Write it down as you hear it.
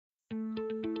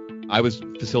I was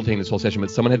facilitating this whole session, but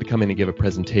someone had to come in and give a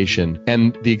presentation.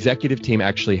 And the executive team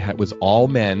actually was all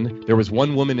men. There was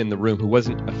one woman in the room who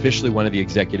wasn't officially one of the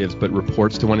executives, but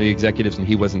reports to one of the executives, and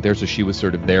he wasn't there, so she was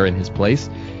sort of there in his place.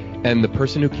 And the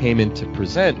person who came in to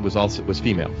present was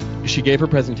female. She gave her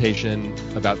presentation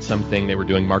about something they were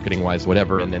doing marketing-wise,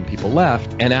 whatever, and then people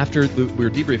left. And after we were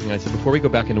debriefing, I said, before we go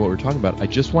back into what we're talking about, I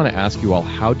just want to ask you all,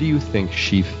 how do you think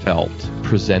she felt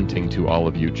presenting to all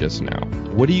of you just now?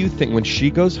 What do you think when she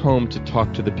goes home to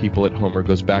talk to the people at home or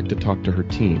goes back to talk to her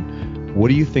team? What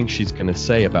do you think she's going to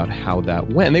say about how that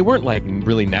went? And they weren't like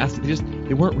really nasty.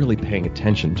 They weren't really paying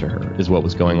attention to her is what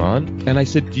was going on. And I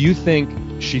said, do you think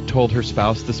she told her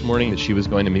spouse this morning that she was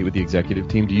going to meet with the executive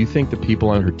team? Do you think the people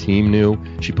on her team knew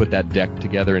she put that deck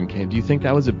together and came? Do you think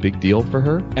that was a big deal for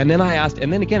her? And then I asked,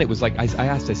 and then again, it was like,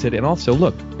 I said, and also,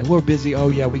 look, we're busy. Oh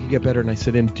yeah, we could get better. And I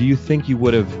said, and do you think you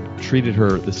would have treated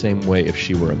her the same way if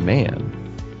she were a man?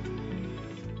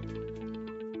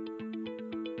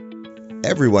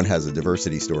 Everyone has a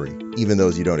diversity story, even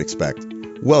those you don't expect.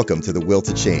 Welcome to The Will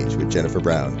to Change with Jennifer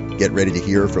Brown. Get ready to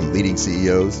hear from leading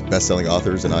CEOs, best-selling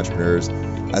authors, and entrepreneurs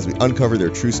as we uncover their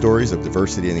true stories of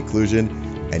diversity and inclusion.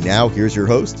 And now, here's your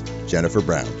host, Jennifer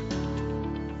Brown.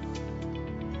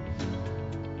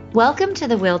 Welcome to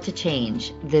The Will to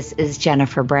Change. This is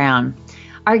Jennifer Brown.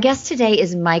 Our guest today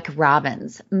is Mike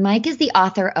Robbins. Mike is the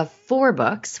author of 4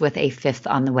 books with a 5th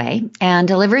on the way and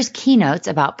delivers keynotes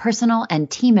about personal and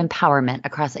team empowerment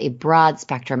across a broad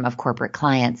spectrum of corporate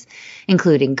clients,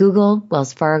 including Google,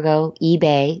 Wells Fargo,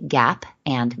 eBay, Gap,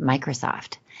 and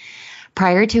Microsoft.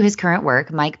 Prior to his current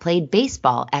work, Mike played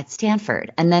baseball at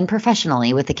Stanford and then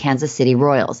professionally with the Kansas City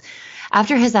Royals.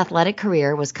 After his athletic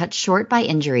career was cut short by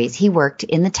injuries, he worked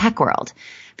in the tech world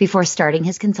before starting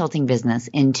his consulting business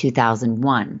in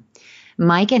 2001.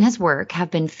 Mike and his work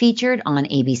have been featured on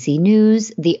ABC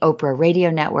News, the Oprah Radio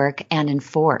Network, and in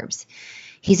Forbes.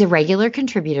 He's a regular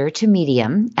contributor to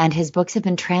Medium, and his books have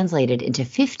been translated into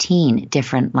 15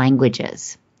 different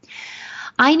languages.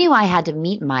 I knew I had to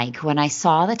meet Mike when I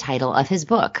saw the title of his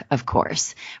book, of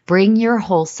course, Bring Your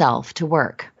Whole Self to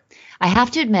Work. I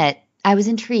have to admit, I was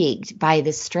intrigued by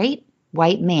this straight,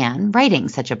 white man writing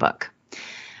such a book.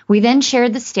 We then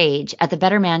shared the stage at the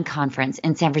Better Man Conference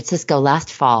in San Francisco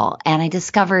last fall, and I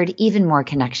discovered even more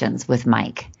connections with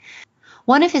Mike.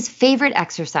 One of his favorite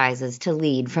exercises to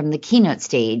lead from the keynote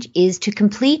stage is to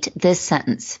complete this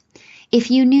sentence.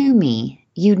 If you knew me,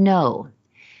 you'd know.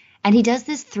 And he does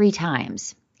this 3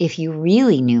 times. If you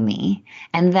really knew me,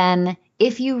 and then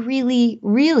if you really,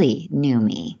 really knew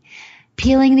me.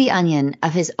 Peeling the onion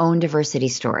of his own diversity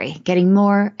story, getting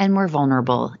more and more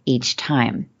vulnerable each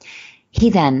time. He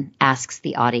then asks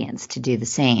the audience to do the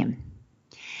same.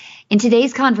 In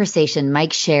today's conversation,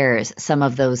 Mike shares some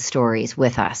of those stories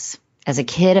with us. As a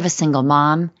kid of a single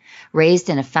mom, raised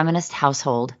in a feminist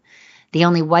household, the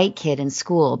only white kid in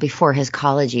school before his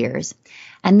college years,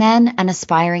 and then an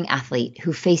aspiring athlete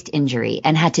who faced injury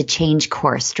and had to change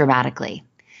course dramatically.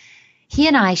 He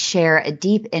and I share a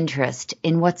deep interest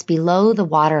in what's below the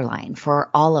waterline for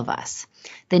all of us,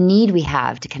 the need we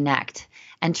have to connect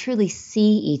and truly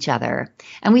see each other.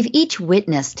 And we've each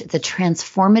witnessed the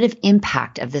transformative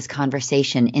impact of this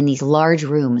conversation in these large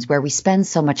rooms where we spend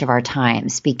so much of our time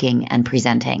speaking and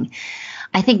presenting.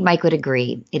 I think Mike would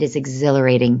agree it is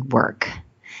exhilarating work.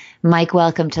 Mike,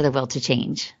 welcome to The Will to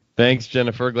Change. Thanks,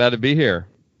 Jennifer. Glad to be here.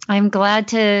 I'm glad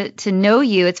to know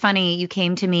you. It's funny, you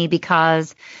came to me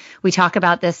because we talk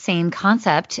about this same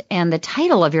concept and the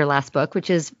title of your last book,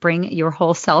 which is Bring Your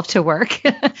Whole Self to Work.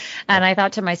 And I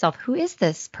thought to myself, who is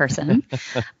this person?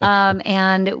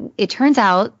 And it turns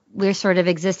out we're sort of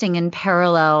existing in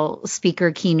parallel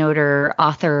speaker, keynoter,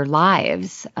 author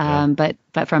lives, but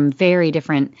from very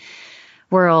different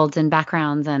worlds and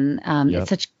backgrounds. And It's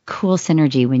such cool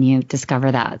synergy when you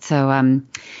discover that. So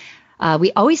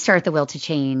we always start The Will to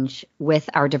Change with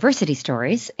our diversity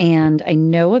stories, and I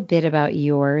know a bit about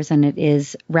yours, and it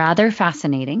is rather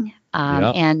fascinating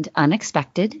and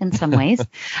unexpected in some ways.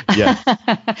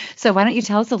 So why don't you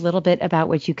tell us a little bit about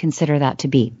what you consider that to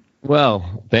be?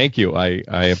 Well, thank you.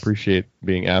 I appreciate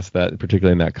being asked that,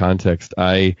 particularly in that context.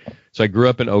 I grew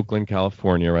up in Oakland,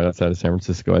 California, right outside of San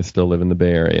Francisco. I still live in the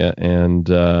Bay Area, and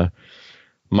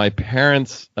my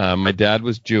parents, my dad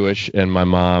was Jewish, and my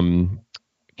mom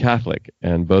Catholic,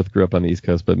 and both grew up on the East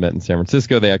Coast but met in San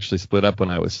Francisco. They actually split up when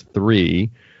I was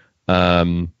 3.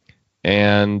 And,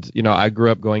 I grew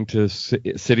up going to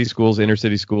city schools, inner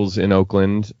city schools in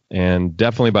Oakland. And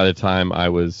definitely by the time I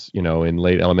was, in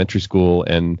late elementary school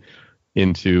and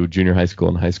into junior high school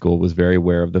and high school, was very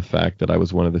aware of the fact that I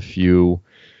was one of the few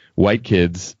white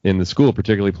kids in the school,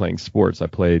 particularly playing sports. I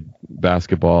played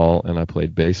basketball and I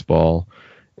played baseball.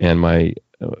 And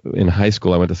in high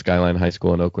school, I went to Skyline High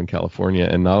School in Oakland, California.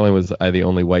 And not only was I the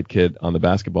only white kid on the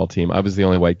basketball team, I was the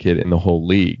only white kid in the whole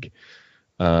league.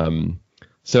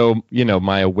 So,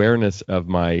 my awareness of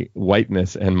my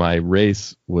whiteness and my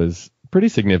race was pretty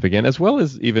significant, as well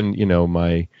as even,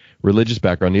 my religious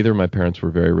background. Neither of my parents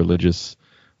were very religious,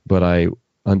 but I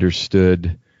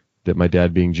understood that my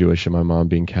dad being Jewish and my mom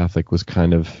being Catholic was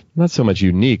kind of not so much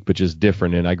unique, but just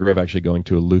different. And I grew up actually going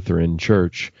to a Lutheran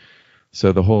church.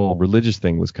 So the whole religious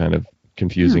thing was kind of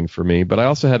confusing for me. But I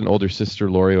also had an older sister,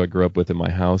 Lori, who I grew up with in my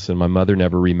house, and my mother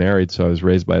never remarried. So I was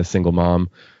raised by a single mom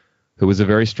who was a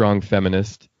very strong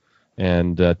feminist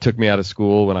and took me out of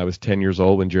school when I was 10 years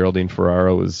old when Geraldine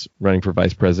Ferraro was running for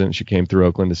vice president. She came through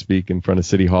Oakland to speak in front of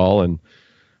City Hall, and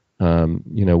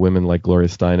women like Gloria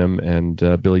Steinem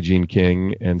and Billie Jean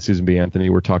King and Susan B. Anthony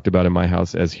were talked about in my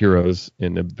house as heroes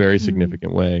in a very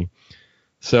significant way.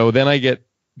 So then I get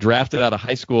drafted out of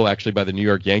high school actually by the New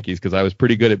York Yankees because I was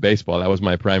pretty good at baseball. That was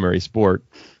my primary sport.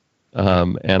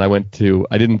 And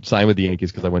I didn't sign with the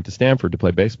Yankees because I went to Stanford to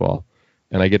play baseball.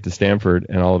 And I get to Stanford,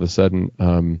 and all of a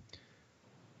sudden,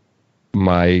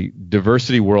 my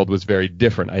diversity world was very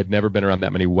different. I had never been around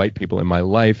that many white people in my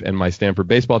life, and my Stanford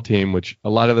baseball team, which a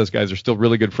lot of those guys are still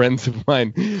really good friends of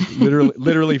mine,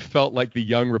 literally felt like the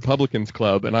Young Republicans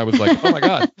Club. And I was like, oh my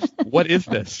God, what is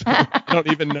this? I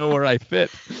don't even know where I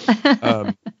fit.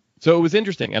 So it was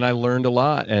interesting, and I learned a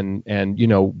lot, and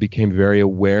became very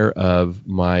aware of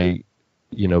my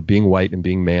being white and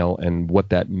being male and what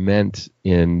that meant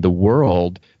in the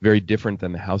world, very different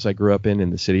than the house I grew up in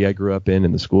the city I grew up in,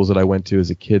 and the schools that I went to as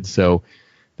a kid. So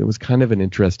it was kind of an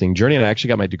interesting journey. And I actually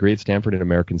got my degree at Stanford in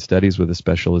American Studies with a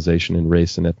specialization in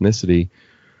race and ethnicity.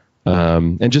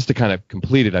 And just to kind of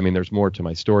complete it, I mean, there's more to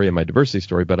my story and my diversity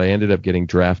story, but I ended up getting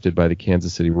drafted by the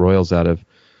Kansas City Royals out of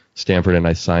Stanford, and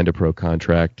I signed a pro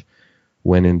contract,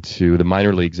 went into the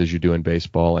minor leagues as you do in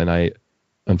baseball, and I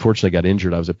unfortunately got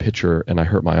injured. I was a pitcher, and I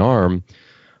hurt my arm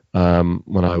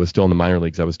when I was still in the minor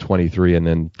leagues. I was 23, and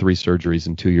then 3 surgeries,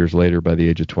 and 2 years later, by the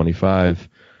age of 25,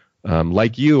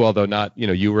 like you, although not,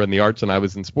 you were in the arts and I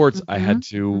was in sports, I had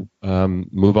to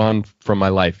move on from my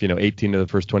life. 18 of the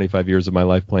first 25 years of my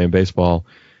life playing baseball,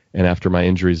 and after my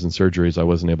injuries and surgeries, I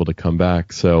wasn't able to come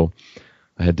back. So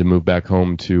I had to move back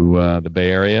home to the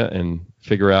Bay Area and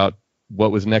figure out what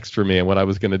was next for me and what I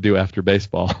was going to do after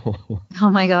baseball. Oh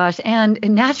my gosh. And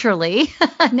naturally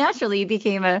you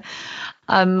became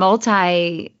a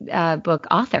multi-book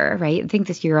author, right? I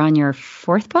think you're on your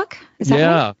 4th book. Is that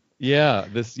right?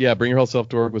 Yeah. Bring Your Whole Self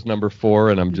to Work was number 4,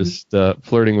 and I'm just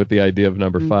flirting with the idea of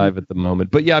number 5 at the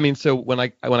moment. But yeah, I mean, so when I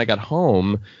got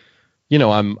home,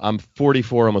 I'm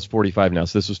 44, almost 45 now.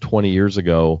 So this was 20 years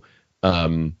ago.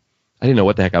 I didn't know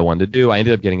what the heck I wanted to do. I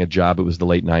ended up getting a job. It was the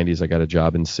late 90s. I got a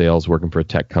job in sales working for a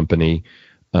tech company.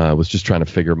 Was just trying to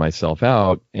figure myself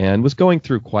out, and was going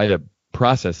through quite a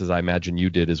process, as I imagine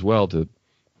you did as well, to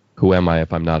who am I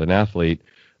if I'm not an athlete?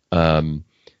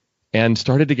 And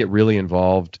started to get really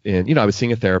involved in, I was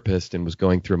seeing a therapist and was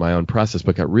going through my own process,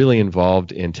 but got really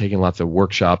involved in taking lots of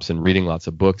workshops and reading lots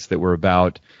of books that were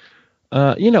about,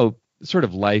 sort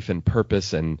of life and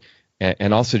purpose, and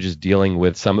also just dealing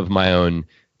with some of my own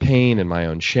pain and my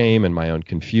own shame and my own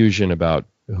confusion about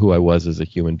who I was as a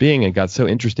human being, and got so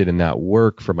interested in that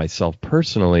work for myself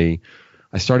personally,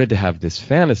 I started to have this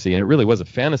fantasy, and it really was a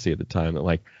fantasy at the time, that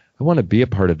like, I want to be a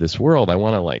part of this world. I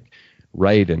want to like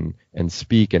write and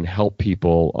speak and help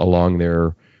people along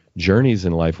their journeys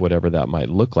in life, whatever that might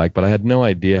look like. But I had no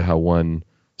idea how one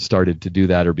started to do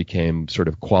that or became sort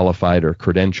of qualified or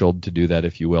credentialed to do that,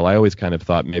 if you will. I always kind of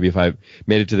thought maybe if I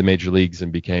made it to the major leagues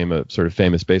and became a sort of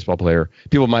famous baseball player,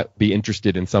 people might be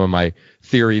interested in some of my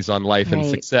theories on life and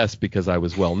success because I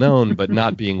was well known. But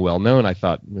not being well known, I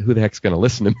thought, who the heck's going to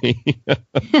listen to me?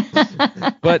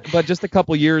 but just a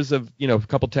couple years of, a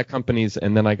couple tech companies,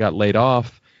 and then I got laid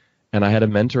off. And I had a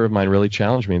mentor of mine really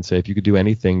challenge me and say, if you could do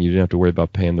anything, you didn't have to worry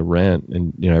about paying the rent,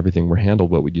 and everything were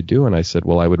handled, what would you do? And I said,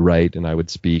 well, I would write, and I would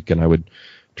speak, and I would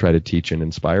try to teach and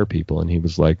inspire people. And he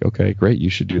was like, okay, great, you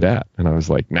should do that. And I was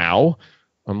like, now?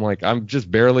 I'm like, I'm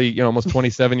just barely, almost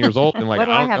 27 years old, and like, I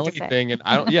don't know anything,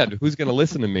 and who's going to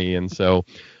listen to me? And so,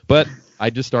 but I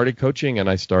just started coaching, and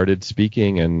I started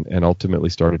speaking, and ultimately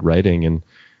started writing, and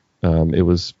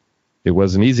it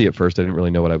wasn't easy at first. I didn't really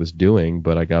know what I was doing,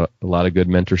 but I got a lot of good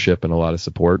mentorship and a lot of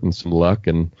support and some luck.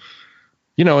 And,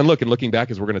 and looking back,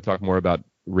 as we're going to talk more about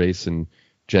race and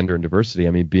gender and diversity,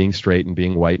 I mean, being straight and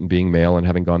being white and being male and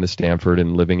having gone to Stanford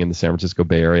and living in the San Francisco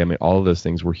Bay Area, I mean, all of those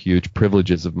things were huge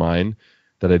privileges of mine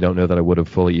that I don't know that I would have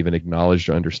fully even acknowledged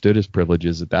or understood as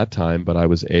privileges at that time, but I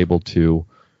was able to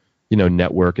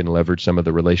network and leverage some of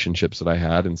the relationships that I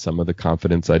had and some of the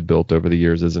confidence I'd built over the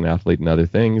years as an athlete and other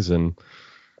things. And,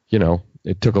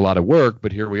 it took a lot of work,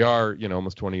 but here we are,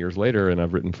 almost 20 years later, and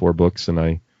I've written 4 books, and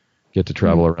I get to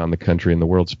travel around the country and the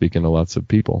world speaking to lots of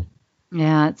people.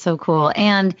 Yeah, it's so cool.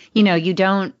 And,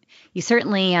 you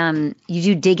certainly, you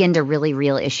do dig into really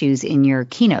real issues in your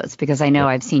keynotes, because I know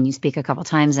I've seen you speak a couple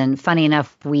times, and funny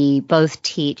enough, we both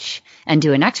teach and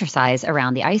do an exercise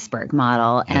around the iceberg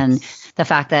model and the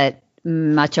fact that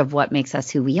much of what makes us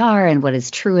who we are and what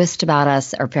is truest about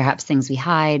us, or perhaps things we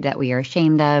hide that we are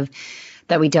ashamed of,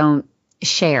 that we don't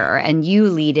share. And you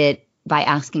lead it by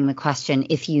asking the question,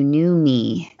 if you knew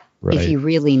me, if you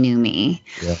really knew me,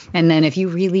 and then if you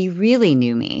really, really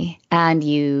knew me, and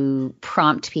you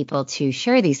prompt people to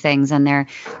share these things, and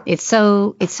it's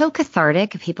so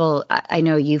cathartic. People, I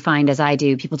know you find, as I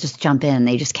do, people just jump in.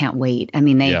 They just can't wait. I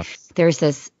mean, there's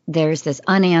this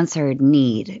unanswered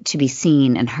need to be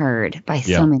seen and heard by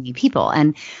so many people.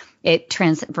 And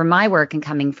for my work and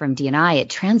coming from D&I, it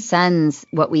transcends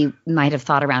what we might have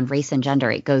thought around race and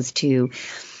gender. It goes to,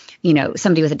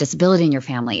 somebody with a disability in your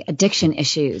family, addiction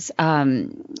issues,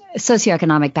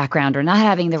 socioeconomic background, or not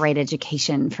having the right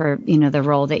education for, the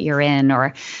role that you're in,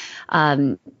 or,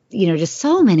 just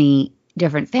so many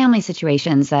different family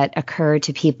situations that occur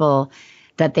to people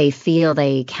that they feel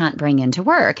they can't bring into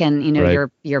work. And,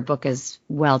 your book is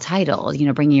well titled,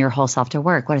 bringing your whole self to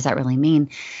work. What does that really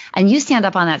mean? And you stand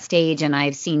up on that stage, and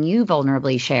I've seen you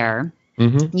vulnerably share.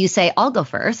 You say, I'll go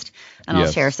first, and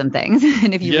I'll share some things.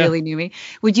 And if you really knew me,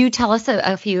 would you tell us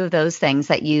a few of those things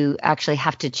that you actually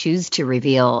have to choose to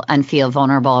reveal and feel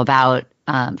vulnerable about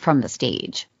from the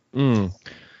stage?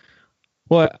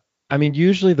 Well, I mean,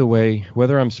 usually the way,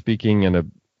 whether I'm speaking in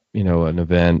an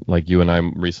event like you and I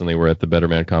recently were at the Better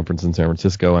Man Conference in San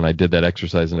Francisco, and I did that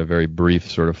exercise in a very brief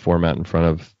sort of format in front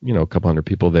of, a couple hundred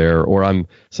people there, or I'm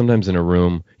sometimes in a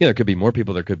room, there could be more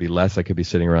people, there could be less. I could be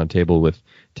sitting around a table with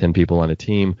 10 people on a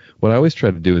team. What I always try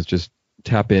to do is just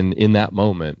tap in that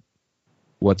moment,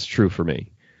 what's true for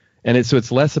me. And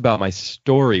it's less about my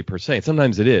story per se.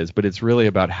 Sometimes it is, but it's really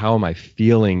about how am I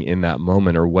feeling in that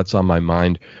moment, or what's on my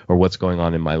mind, or what's going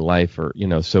on in my life, or,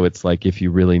 so it's like, if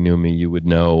you really knew me, you would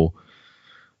know,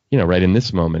 right in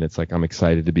this moment, it's like, I'm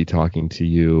excited to be talking to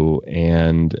you.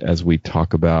 And as we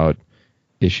talk about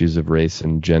issues of race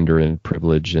and gender and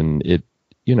privilege, and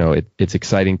it's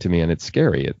exciting to me, and it's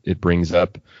scary. It brings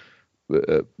up,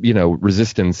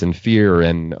 resistance and fear,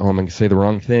 and I'm going to say the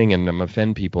wrong thing, and I'm gonna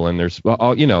offend people, and there's,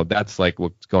 that's like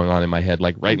what's going on in my head,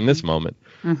 like right in this moment.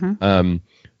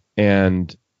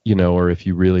 And or if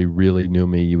you really, really knew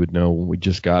me, you would know we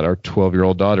just got our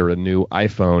 12-year-old daughter a new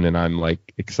iPhone, and I'm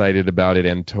like excited about it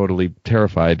and totally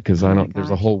terrified, because there's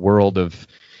a whole world of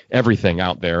everything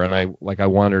out there, and I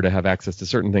want her to have access to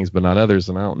certain things but not others,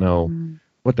 and I don't know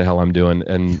what the hell I'm doing.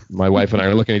 And my wife and I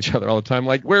are looking at each other all the time,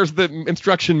 like, where's the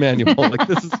instruction manual? Like,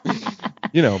 this is,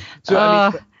 so I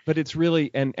mean, but it's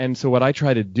really, and so what I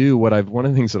try to do, one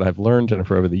of the things that I've learned,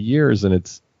 Jennifer, over the years, and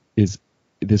is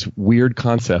this weird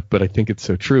concept, but I think it's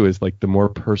so true, is like, the more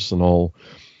personal,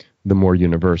 the more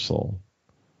universal,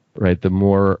 right? The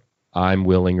more I'm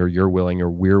willing, or you're willing,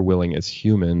 or we're willing as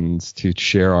humans to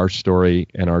share our story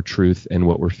and our truth and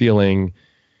what we're feeling.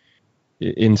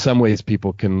 In some ways,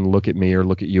 people can look at me or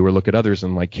look at you or look at others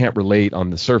and can't relate on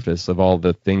the surface of all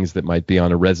the things that might be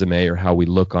on a resume, or how we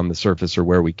look on the surface, or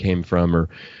where we came from, or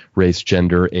race,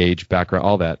 gender, age, background,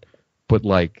 all that. But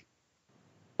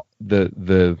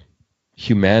the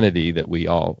humanity that we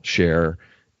all share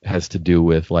has to do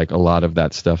with a lot of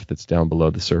that stuff that's down below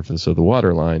the surface of the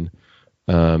waterline.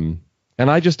 And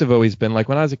I just have always been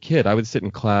when I was a kid, I would sit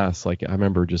in class, I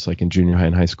remember just in junior high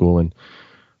and high school, and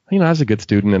I was a good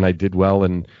student and I did well,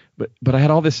 but I had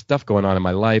all this stuff going on in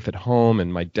my life at home,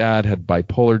 and my dad had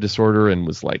bipolar disorder, and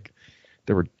was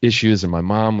there were issues, and my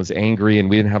mom was angry, and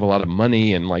we didn't have a lot of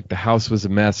money, and the house was a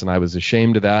mess, and I was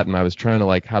ashamed of that, and I was trying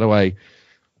to how do I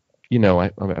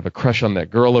I have a crush on that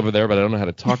girl over there, but I don't know how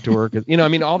to talk to her,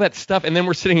 because all that stuff. And then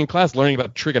we're sitting in class learning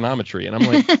about trigonometry, and I'm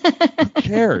like, who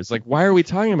cares? Why are we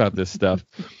talking about this stuff?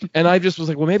 And I just was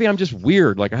like, well, maybe I'm just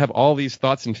weird. I have all these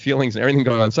thoughts and feelings and everything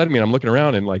going on inside of me, and I'm looking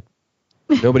around, and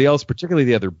nobody else, particularly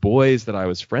the other boys that I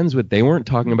was friends with, they weren't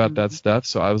talking about that stuff.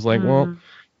 So I was like, well,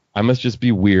 I must just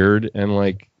be weird,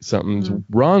 and something's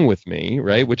wrong with me,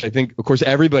 right? Which I think, of course,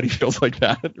 everybody feels like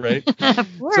that, right? Of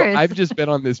course. So I've just been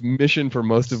on this mission for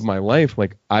most of my life.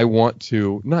 I want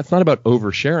to, it's not about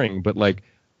oversharing, but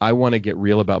I want to get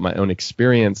real about my own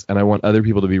experience, and I want other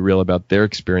people to be real about their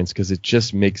experience, because it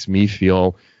just makes me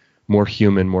feel more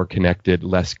human, more connected,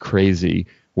 less crazy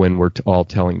when we're all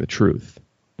telling the truth.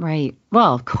 Right.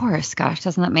 Well, of course. Gosh,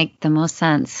 doesn't that make the most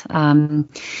sense?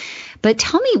 But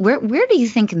tell me, where do you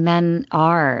think men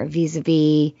are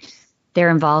vis-a-vis their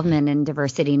involvement in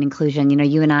diversity and inclusion? You know,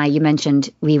 you mentioned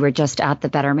we were just at the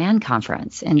Better Man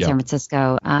conference in San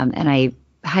Francisco, and I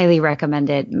highly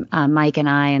recommend it. Mike and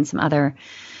I and some other,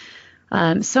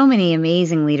 so many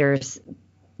amazing leaders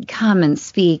come and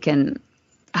speak and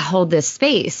hold this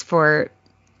space for,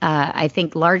 I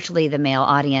think, largely the male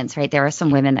audience, right? There are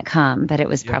some women that come, but it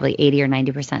was probably 80 or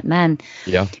 90% men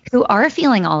who are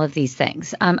feeling all of these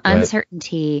things,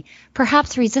 uncertainty,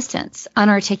 perhaps resistance,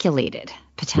 unarticulated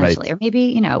potentially, or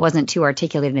maybe, it wasn't too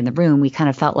articulated in the room. We kind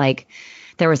of felt like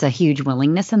there was a huge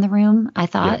willingness in the room, I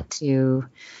thought, to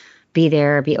be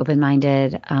there, be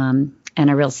open-minded, and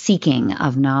a real seeking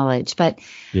of knowledge. But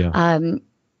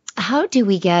how do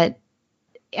we get,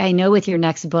 I know with your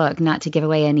next book, not to give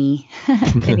away any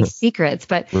any secrets,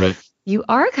 but you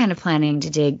are kind of planning to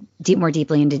dig more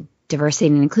deeply into diversity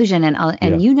and inclusion.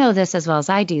 And you know this as well as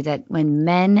I do, that when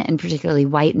men, and particularly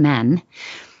white men,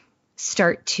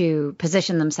 start to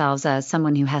position themselves as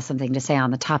someone who has something to say on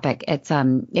the topic, it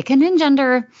can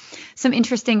engender some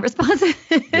interesting responses.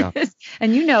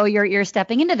 And you're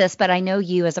stepping into this, but I know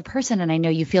you as a person, and I know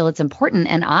you feel it's important.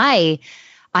 And I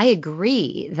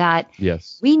agree that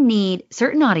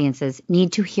certain audiences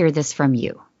need to hear this from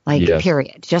you,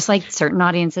 period. Just like certain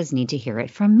audiences need to hear it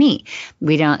from me.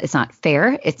 It's not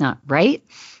fair. It's not right.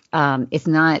 It's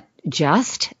not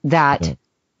just that,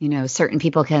 certain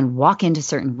people can walk into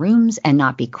certain rooms and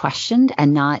not be questioned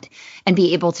and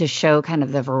be able to show kind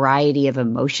of the variety of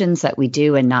emotions that we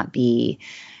do and not be,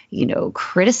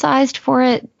 criticized for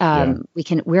it.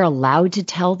 We're allowed to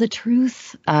tell the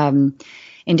truth,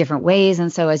 in different ways.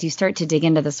 And so as you start to dig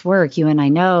into this work, you and I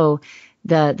know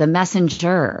the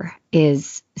messenger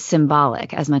is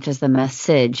symbolic as much as the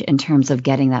message in terms of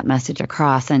getting that message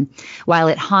across. And while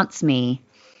it haunts me,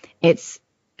 it's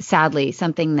sadly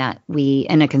something that we,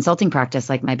 in a consulting practice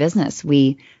like my business,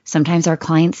 sometimes our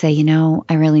clients say,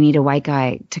 I really need a white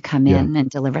guy to come in and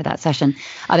deliver that session.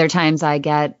 Other times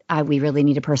we really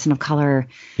need a person of color.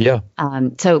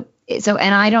 And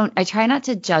I try not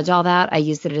to judge all that. I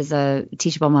use it as a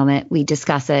teachable moment. We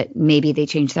discuss it. Maybe they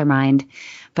change their mind.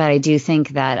 But I do think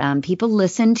that people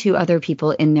listen to other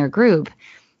people in their group.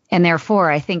 And therefore,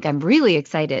 I think I'm really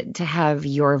excited to have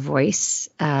your voice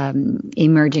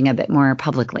emerging a bit more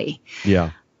publicly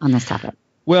on this topic.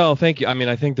 Well, thank you. I mean,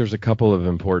 I think there's a couple of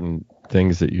important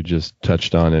things that you just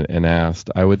touched on and asked.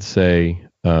 I would say,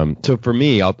 so for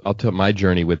me, I'll tell my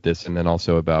journey with this, and then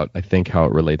also about, I think, how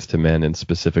it relates to men, and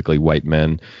specifically white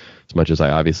men, as much as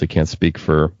I obviously can't speak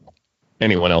for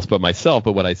anyone else but myself.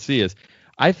 But what I see is,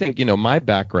 I think, my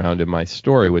background and my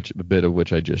story, a bit of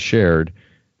which I just shared,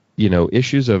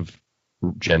 issues of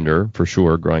gender, for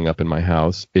sure, growing up in my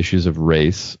house, issues of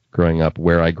race, growing up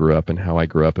where I grew up and how I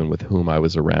grew up and with whom I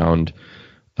was around,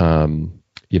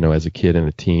 as a kid and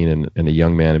a teen and a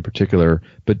young man in particular,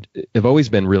 but have always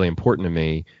been really important to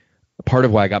me. Part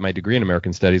of why I got my degree in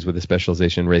American Studies with a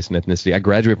specialization in race and ethnicity. I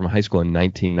graduated from high school in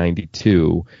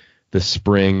 1992. The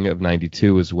spring of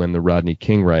 92 was when the Rodney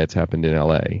King riots happened in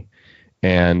LA.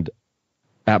 And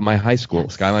at my high school,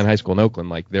 Skyline High School in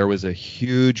Oakland, there was a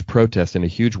huge protest and a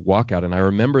huge walkout. And I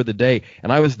remember the day,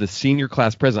 and I was the senior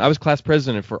class president. I was class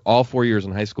president for all 4 years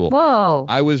in high school. Whoa.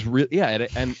 I was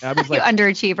and I was like, you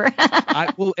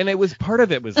underachiever. And it was part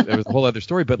of it was a whole other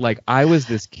story. But I was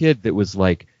this kid that was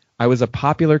I was a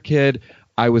popular kid.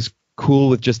 I was cool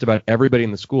with just about everybody in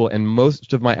the school, and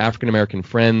most of my African American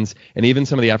friends, and even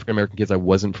some of the African American kids I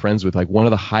wasn't friends with, one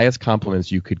of the highest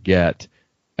compliments you could get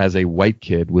as a white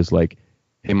kid was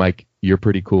 "Hey, Mike, you're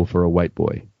pretty cool for a white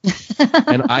boy."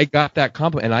 And I got that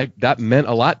compliment, and that meant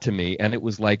a lot to me. And it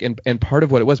was and part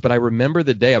of what it was, but I remember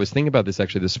the day, I was thinking about this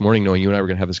actually this morning, knowing you and I were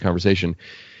going to have this conversation,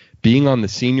 being on the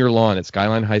senior lawn at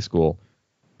Skyline High School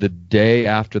the day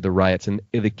after the riots, and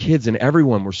the kids and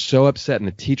everyone were so upset, and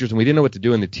the teachers, and we didn't know what to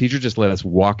do, and the teacher just let us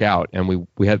walk out, and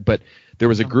but there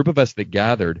was a group of us that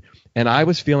gathered, and I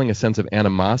was feeling a sense of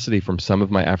animosity from some of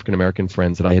my African American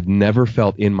friends that I had never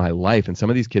felt in my life, and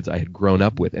some of these kids I had grown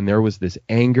up with, and there was this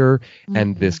anger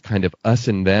and this kind of us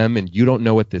and them, and you don't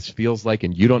know what this feels like,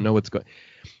 and you don't know what's going.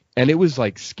 And it was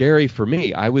scary for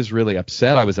me. I was really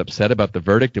upset. I was upset about the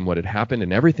verdict and what had happened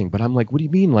and everything. But I'm what do you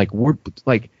mean? We're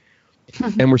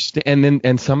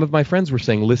and some of my friends were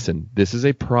saying, listen, this is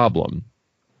a problem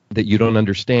that you don't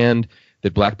understand,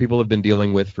 that black people have been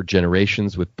dealing with for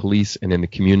generations with police and in the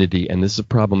community. And this is a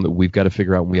problem that we've got to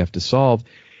figure out and we have to solve.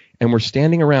 And we're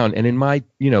standing around, and in my,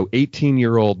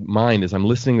 18-year-old mind, as I'm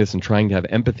listening to this and trying to have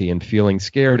empathy and feeling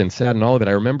scared and sad and all of it,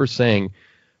 I remember saying,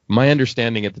 my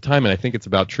understanding at the time, and I think it's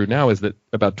about true now, is that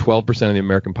about 12% of the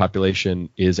American population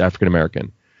is African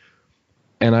American.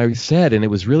 And I said, and it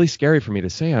was really scary for me to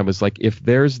say, I was like, if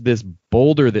there's this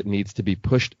boulder that needs to be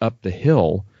pushed up the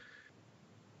hill,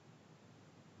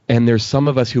 and there's some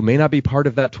of us who may not be part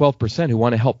of that 12% who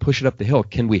want to help push it up the hill,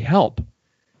 can we help?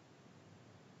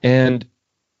 And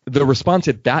the response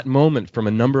at that moment from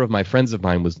a number of my friends of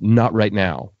mine was, not right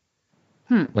now.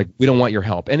 Like, we don't want your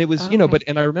help. And it was,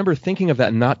 and I remember thinking of that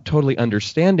and not totally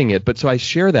understanding it. But so I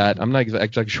share that. I'm not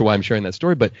exactly sure why I'm sharing that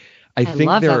story, but I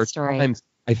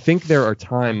think there are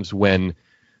times when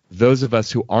those of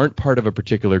us who aren't part of a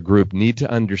particular group need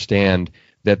to understand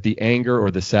that the anger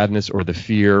or the sadness or the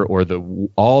fear or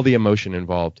all the emotion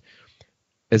involved,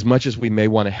 as much as we may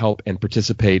want to help and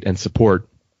participate and support,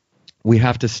 we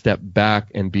have to step back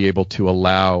and be able to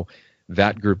allow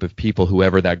that group of people,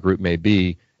 whoever that group may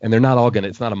be, and they're not all going to,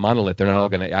 it's not a monolith, they're not all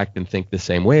going to act and think the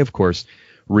same way, of course,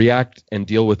 react and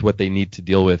deal with what they need to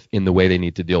deal with in the way they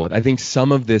need to deal with. I think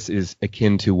some of this is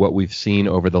akin to what we've seen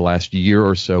over the last year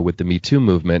or so with the Me Too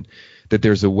movement, that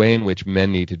there's a way in which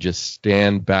men need to just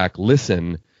stand back,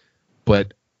 listen,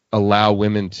 but allow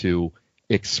women to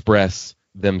express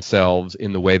themselves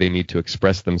in the way they need to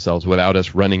express themselves without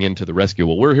us running into the rescue.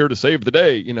 Well, we're here to save the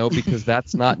day, because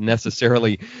that's not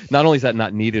necessarily, not only is that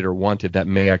not needed or wanted, that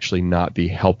may actually not be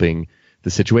helping the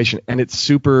situation. And it's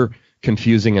super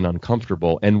confusing and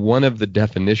uncomfortable. And one of the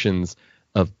definitions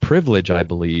of privilege, I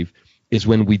believe, is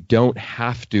when we don't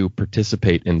have to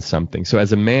participate in something. So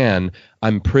as a man,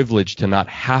 I'm privileged to not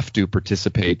have to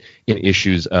participate in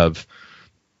issues of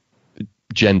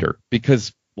gender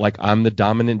because I'm the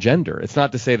dominant gender. It's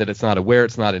not to say that it's not aware,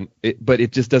 but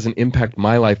it just doesn't impact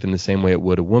my life in the same way it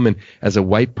would a woman. As a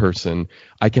white person,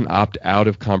 I can opt out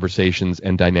of conversations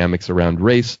and dynamics around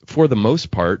race for the most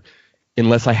part,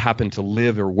 unless I happen to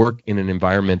live or work in an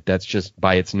environment that's just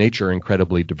by its nature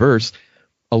incredibly diverse.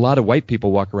 A lot of white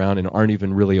people walk around and aren't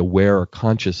even really aware or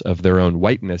conscious of their own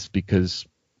whiteness because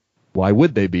why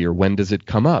would they be? Or when does it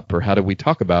come up? Or how do we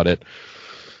talk about it?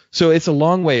 So it's a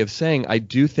long way of saying I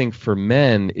do think for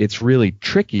men it's really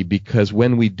tricky because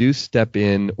when we do step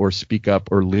in or speak up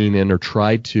or lean in or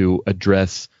try to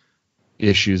address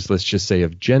issues, let's just say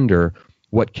of gender,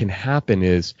 what can happen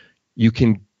is you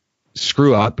can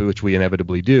screw up, which we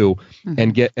inevitably do,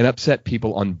 and upset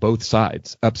people on both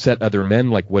sides. Upset other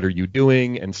men, like, what are you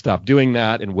doing? And stop doing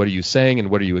that. And what are you saying? And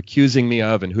what are you accusing me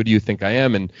of? And who do you think I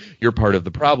am? And you're part of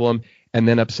the problem. And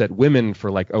then upset women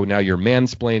for like, oh, now you're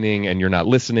mansplaining and you're not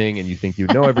listening and you think you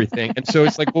know everything. And so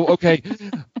it's like, well, okay,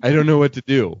 I don't know what to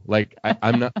do. Like,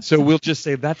 I'm not. So we'll just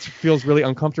say that feels really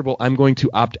uncomfortable. I'm going to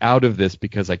opt out of this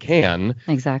because I can.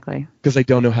 Exactly. Because I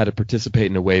don't know how to participate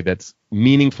in a way that's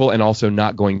meaningful and also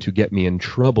not going to get me in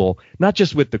trouble, not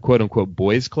just with the quote unquote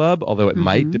boys club, although it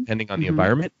might, depending on the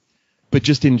environment, but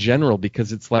just in general,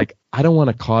 because it's like, I don't want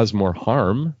to cause more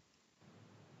harm.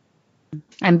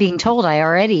 I'm being told I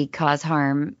already cause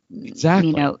harm,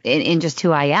 exactly. In just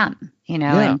who I am,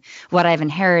 and what I've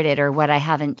inherited or what I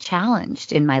haven't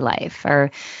challenged in my life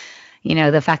or,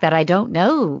 the fact that I don't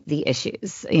know the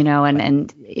issues,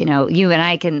 and you and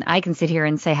I can sit here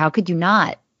and say, how could you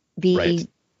not be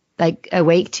like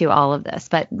awake to all of this?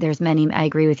 But there's many, I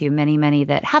agree with you, many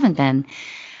that haven't been.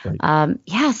 Right.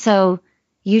 So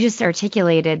you just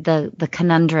articulated the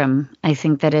conundrum, I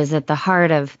think, that is at the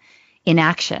heart of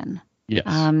inaction. Yes.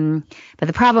 But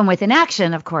the problem with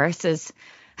inaction, of course, is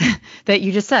that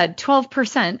you just said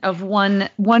 12% of one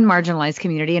marginalized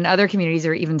community, and other communities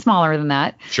are even smaller than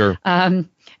that. Sure. And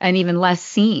even less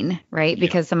seen, right?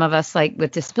 Because some of us, like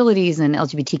with disabilities and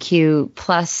LGBTQ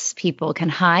plus people, can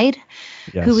hide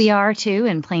who we are too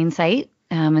in plain sight.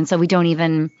 And so we don't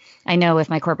even. I know with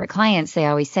my corporate clients, they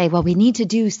always say, well, we need to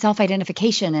do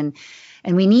self-identification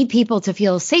and we need people to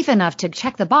feel safe enough to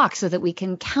check the box so that we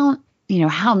can count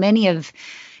how many of,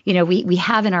 we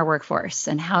have in our workforce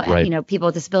and how, people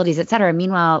with disabilities, et cetera.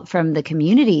 Meanwhile, from the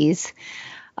communities,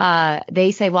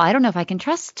 they say, well, I don't know if I can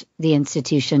trust the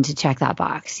institution to check that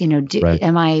box.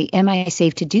 Am I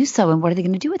safe to do so? And what are they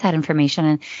going to do with that information?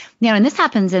 And, and this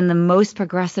happens in the most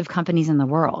progressive companies in the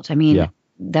world. I mean,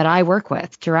 that I work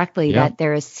with directly, that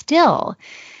there is still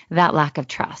that lack of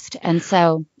trust. And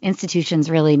so institutions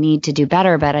really need to do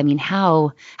better. But I mean,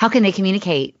 how can they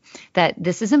communicate that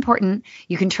this is important,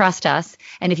 you can trust us,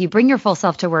 and if you bring your full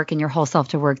self to work and your whole self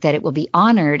to work, that it will be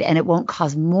honored and it won't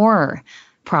cause more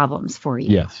problems for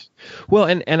you? Yes. Well,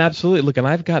 and absolutely. Look, and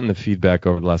I've gotten the feedback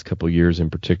over the last couple of years in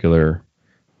particular,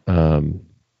 oh,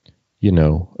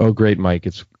 great, Mike,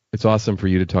 it's awesome for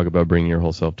you to talk about bringing your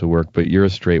whole self to work, but you're a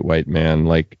straight white man.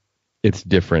 Like, it's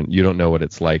different. You don't know what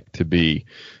it's like to be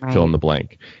fill in the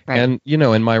blank. Right. And,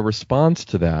 in my response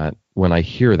to that, when I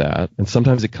hear that, and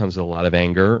sometimes it comes with a lot of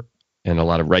anger and a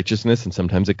lot of righteousness, and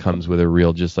sometimes it comes with a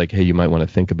real just like, hey, you might want to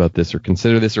think about this or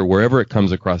consider this, or wherever it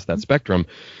comes across that spectrum,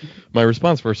 my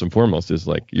response first and foremost is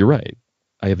like, you're right.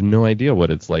 I have no idea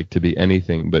what it's like to be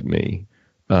anything but me.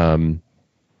 And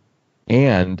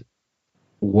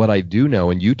what I do know,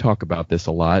 and you talk about this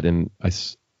a lot, and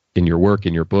in your work,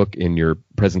 in your book, in your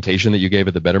presentation that you gave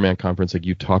at the Better Man Conference, like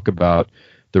you talk about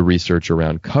the research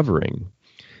around covering.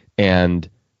 And,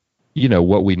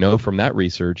 what we know from that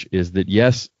research is that,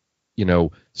 yes,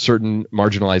 certain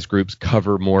marginalized groups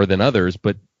cover more than others,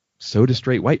 but so do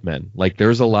straight white men. Like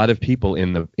there's a lot of people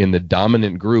in the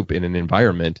dominant group in an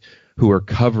environment who are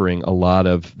covering a lot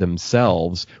of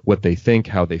themselves, what they think,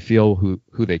 how they feel,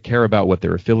 who they care about, what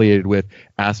they're affiliated with,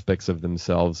 aspects of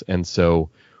themselves. And so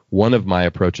one of my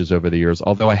approaches over the years,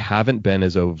 although I haven't been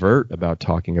as overt about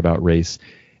talking about race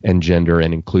and gender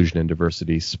and inclusion and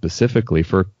diversity specifically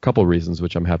for a couple of reasons,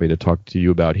 which I'm happy to talk to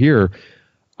you about here,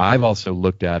 I've also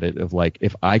looked at it of like,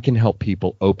 if I can help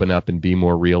people open up and be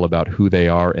more real about who they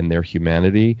are and their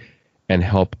humanity and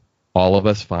help all of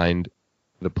us find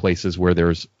the places where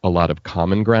there's a lot of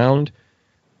common ground,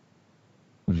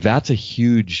 that's a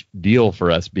huge deal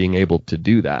for us being able to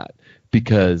do that.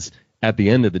 Because at the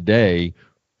end of the day,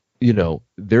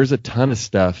 there's a ton of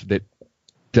stuff that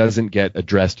doesn't get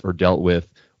addressed or dealt with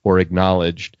or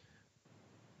acknowledged.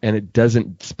 And it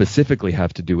doesn't specifically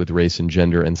have to do with race and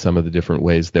gender and some of the different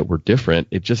ways that we're different.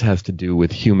 It just has to do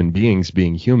with human beings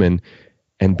being human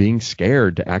and being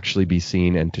scared to actually be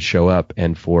seen and to show up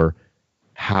and for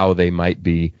how they might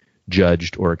be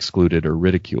judged or excluded or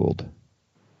ridiculed.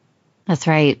 That's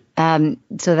right. So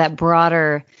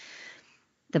the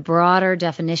broader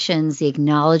definitions, the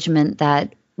acknowledgement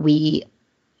that we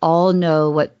all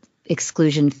know what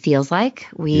exclusion feels like.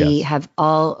 We have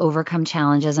all overcome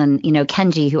challenges. And,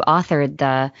 Kenji, who authored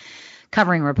the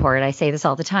covering report, I say this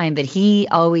all the time, but he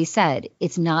always said,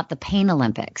 it's not the pain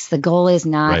Olympics. The goal is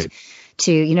not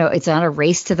to, it's not a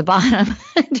race to the bottom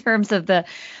in terms of the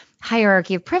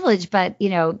hierarchy of privilege. But,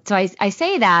 so I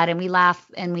say that and we laugh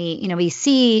and we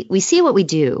see what we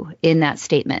do in that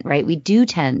statement, right? We do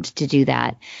tend to do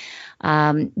that.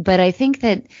 But I think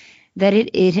that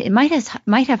it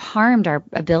might have harmed our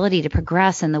ability to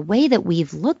progress in the way that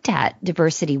we've looked at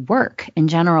diversity work in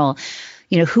general.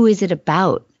 Who is it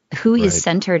about? Who is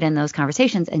centered in those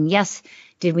conversations? And yes,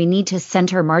 did we need to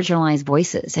center marginalized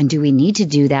voices? And do we need to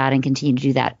do that and continue to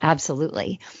do that?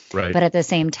 Absolutely. Right. But at the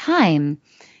same time,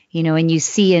 and you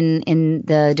see in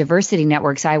the diversity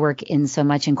networks I work in so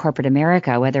much in corporate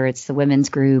America, whether it's the women's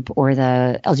group or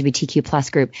the LGBTQ plus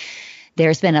group,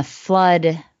 there's been a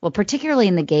flood. Well, particularly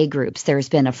in the gay groups, there's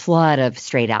been a flood of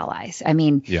straight allies. I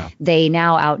mean, they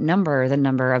now outnumber the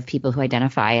number of people who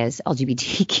identify as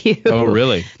LGBTQ. Oh,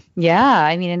 really? Yeah.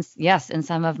 I mean, in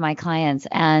some of my clients,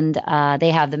 and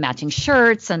they have the matching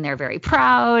shirts, and they're very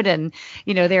proud, and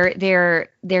they're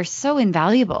so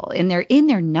invaluable in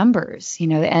their numbers,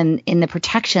 and in the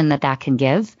protection that can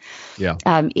give.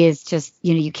 Is just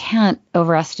you can't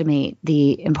overestimate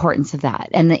the importance of that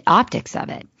and the optics of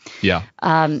it.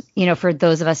 For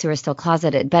those of us who are still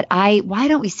closeted. But why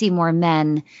don't we see more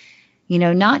men,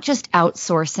 not just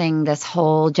outsourcing this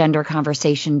whole gender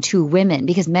conversation to women,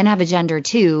 because men have a gender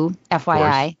too,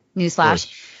 FYI,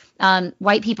 newsflash.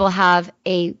 White people have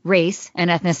a race and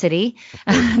ethnicity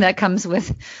that comes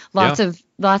with lots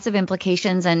of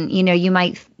implications. And, you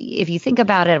might, if you think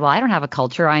about it, well, I don't have a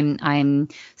culture. I'm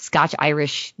Scotch,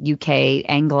 Irish, UK,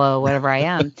 Anglo, whatever I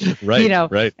am,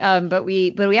 Right. But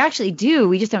we actually do.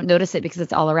 We just don't notice it because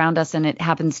it's all around us. And it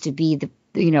happens to be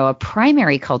a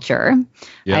primary culture.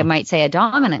 I might say a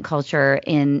dominant culture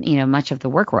in, much of the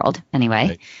work world anyway.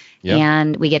 Right.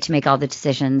 And we get to make all the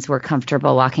decisions. We're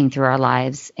comfortable walking through our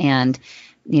lives. And,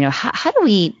 how do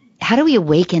we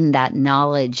awaken that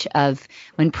knowledge of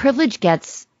when privilege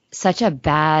gets such a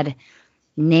bad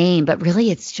name, but really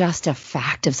it's just a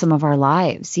fact of some of our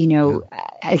lives?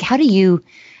 How do you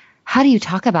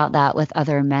talk about that with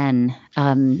other men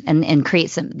and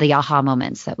create the aha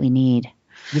moments that we need?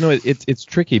 It's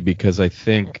tricky because I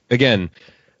think, again,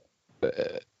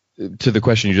 to the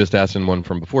question you just asked and one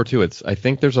from before too, I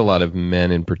think there's a lot of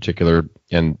men in particular,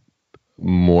 and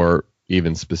more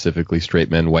even specifically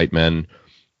straight men, white men,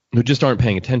 who just aren't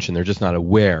paying attention. They're just not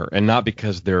aware, and not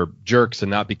because they're jerks and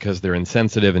not because they're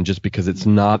insensitive, and just because it's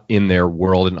not in their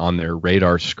world and on their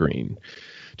radar screen.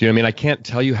 Do you know what I mean? I can't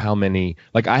tell you how many,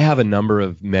 I have a number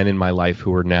of men in my life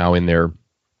who are now in their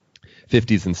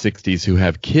 50s and 60s who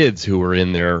have kids who are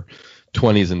in their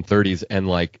 20s and 30s, and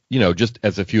like, just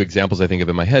as a few examples I think of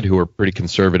in my head, who are pretty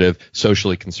conservative,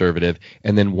 socially conservative,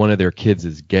 and then one of their kids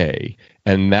is gay,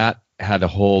 and that had a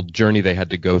whole journey they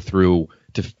had to go through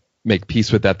to make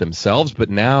peace with that themselves. But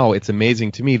now it's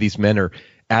amazing to me, these men are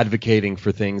advocating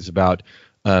for things about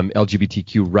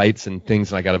LGBTQ rights and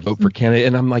things, and I got to vote for candidate,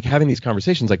 and I'm like having these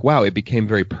conversations like, wow, it became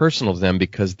very personal to them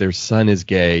because their son is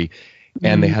gay,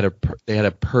 and they had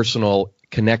a personal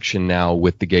connection now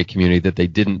with the gay community that they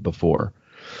didn't before.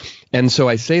 And so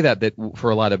I say that for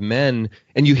a lot of men,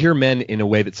 and you hear men in a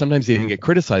way that sometimes they even get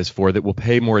criticized for, that will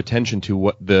pay more attention to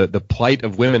what the plight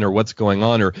of women or what's going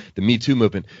on, or the Me Too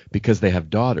movement, because they have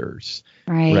daughters.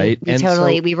 Right.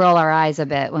 We roll our eyes a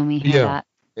bit when we hear that.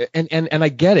 And I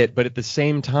get it, but at the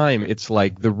same time, it's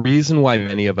like the reason why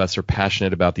many of us are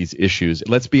passionate about these issues,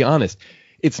 let's be honest,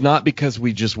 it's not because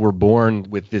we just were born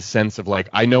with this sense of like,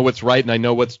 I know what's right and I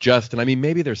know what's just. And I mean,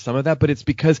 maybe there's some of that, but it's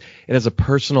because it has a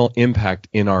personal impact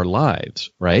in our lives,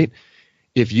 right?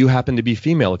 If you happen to be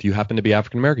female, if you happen to be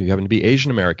African American, if you happen to be Asian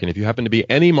American, if you happen to be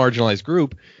any marginalized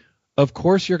group, of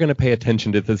course you're going to pay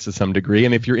attention to this to some degree.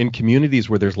 And if you're in communities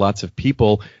where there's lots of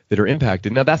people that are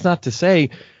impacted, now that's not to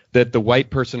say that the white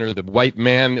person or the white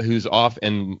man who's off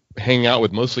and hanging out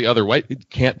with mostly other white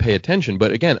can't pay attention.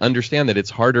 But again, understand that it's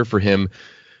harder for him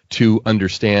to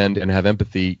understand and have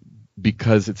empathy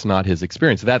because it's not his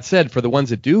experience. That said, for the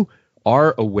ones that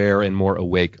are aware and more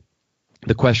awake,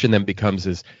 the question then becomes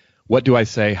is, what do I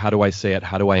say? How do I say it?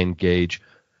 How do I engage?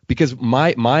 Because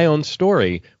my own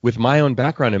story, with my own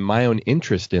background and my own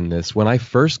interest in this, when I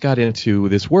first got into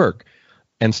this work,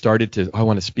 and started to, I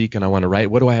want to speak and I want to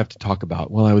write. What do I have to talk about?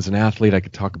 Well, I was an athlete. I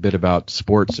could talk a bit about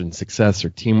sports and success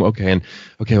or team. Okay,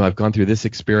 well, I've gone through this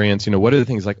experience. What are the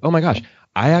things like, oh my gosh,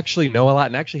 I actually know a lot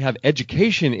and actually have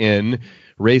education in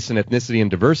race and ethnicity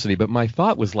and diversity. But my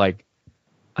thought was like,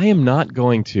 I am not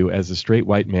going to, as a straight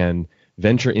white man,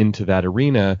 venture into that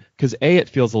arena because A, it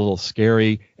feels a little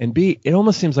scary, and B, it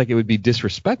almost seems like it would be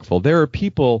disrespectful. There are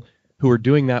people who are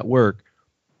doing that work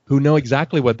who know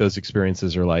exactly what those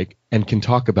experiences are like and can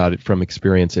talk about it from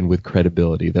experience and with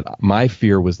credibility. That my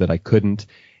fear was that I couldn't,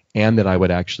 and that I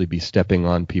would actually be stepping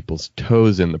on people's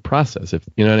toes in the process, if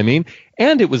you know what I mean.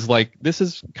 And it was like, this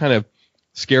is kind of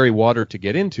scary water to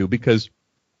get into because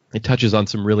it touches on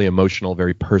some really emotional,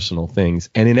 very personal things.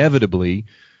 And inevitably,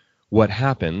 what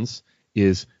happens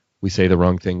is we say the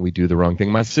wrong thing, we do the wrong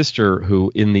thing. My sister,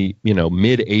 who in the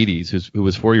mid 80s, who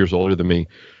was 4 years older than me,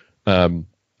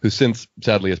 who since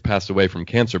sadly has passed away from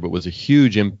cancer, but was a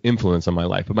huge influence on my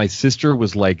life. But my sister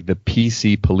was like the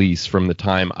PC police from the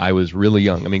time I was really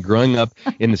young. I mean, growing up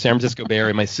in the San Francisco Bay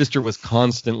Area, my sister was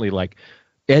constantly like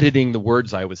editing the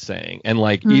words I was saying. And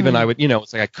like, even I would,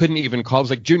 it's like I couldn't even call, it was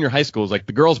like junior high school. It was like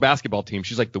the girls basketball team.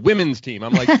 She's like the women's team.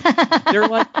 I'm like, they're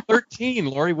like 13,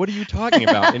 Lori, what are you talking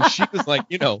about? And she was like,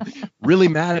 really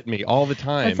mad at me all the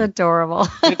time. That's adorable.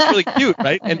 It's really cute,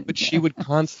 right? But she would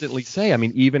constantly say, I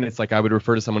mean, even it's like I would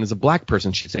refer to someone as a black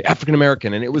person. She'd say African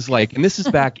American. And it was like, and this is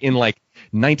back in like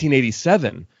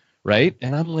 1987, right?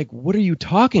 And I'm like, what are you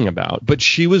talking about? But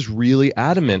she was really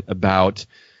adamant about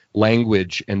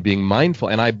language and being mindful,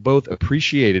 and I both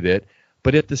appreciated it,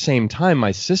 but at the same time,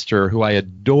 my sister, who I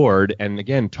adored and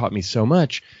again taught me so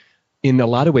much, in a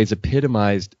lot of ways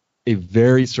epitomized a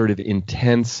very sort of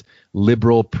intense,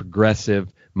 liberal,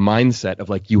 progressive mindset of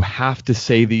like, you have to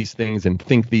say these things and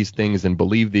think these things and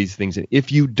believe these things, and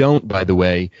if you don't, by the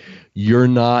way, you're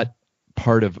not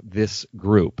part of this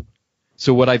group.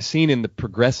 So what I've seen in the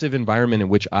progressive environment in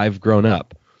which I've grown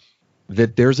up,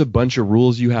 that there's a bunch of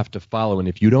rules you have to follow. And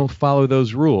if you don't follow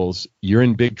those rules, you're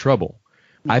in big trouble.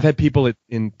 I've had people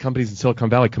in companies in Silicon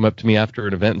Valley come up to me after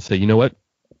an event and say, you know what,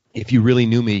 if you really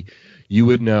knew me, you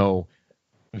would know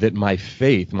that my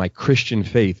faith, my Christian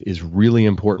faith is really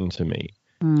important to me.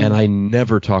 And I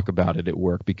never talk about it at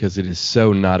work because it is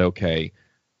so not okay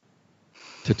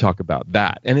to talk about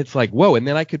that. And it's like, whoa. And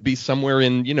then I could be somewhere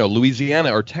in,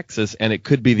 Louisiana or Texas, and it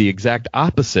could be the exact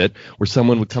opposite, where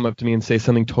someone would come up to me and say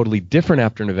something totally different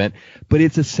after an event, but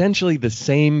it's essentially the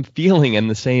same feeling and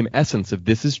the same essence of,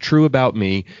 this is true about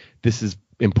me, this is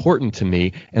important to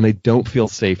me, and I don't feel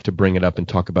safe to bring it up and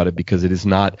talk about it because it is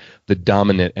not the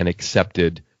dominant and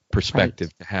accepted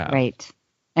perspective to have. Right.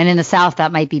 And in the South,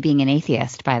 that might be being an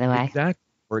atheist, by the way. Exactly.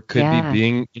 Or it could be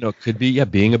being,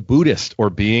 being a Buddhist, or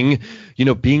being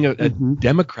a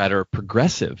Democrat or a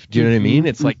progressive. Do you know what I mean?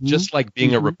 It's like, just like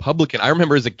being a Republican. I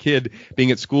remember as a kid being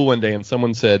at school one day and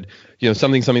someone said,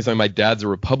 something, my dad's a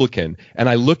Republican. And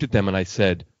I looked at them and I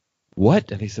said,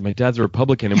 what? And they said, my dad's a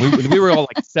Republican. And we were all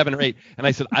like 7 or 8. And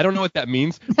I said, I don't know what that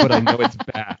means, but I know it's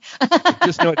bad. I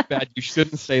just know it's bad. You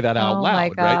shouldn't say that out loud, my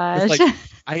right? gosh. It's like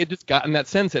I had just gotten that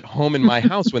sense at home in my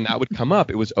house when that would come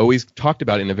up. It was always talked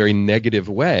about in a very negative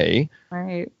way.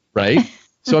 Right.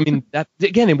 So, I mean, that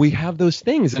again, and we have those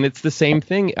things, and it's the same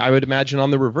thing, I would imagine,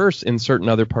 on the reverse in certain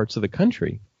other parts of the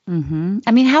country. Mm-hmm.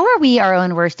 I mean, how are we our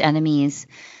own worst enemies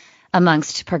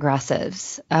amongst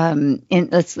progressives? And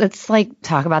let's like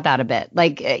talk about that a bit.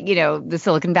 Like, the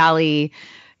Silicon Valley,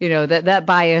 that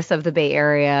bias of the Bay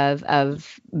Area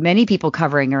of many people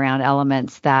covering around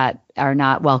elements that are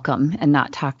not welcome and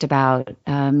not talked about.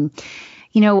 I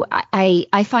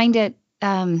find it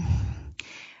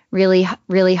really,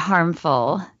 really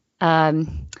harmful.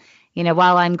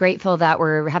 While I'm grateful that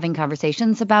we're having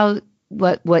conversations about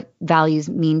what values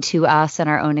mean to us and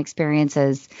our own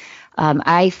experiences,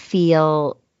 I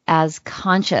feel as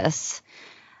conscious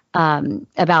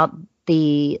about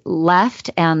the left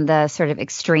and the sort of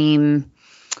extreme,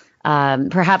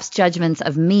 perhaps judgments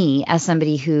of me as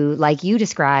somebody who, like you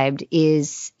described,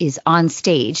 is on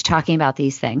stage talking about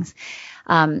these things.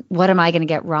 What am I going to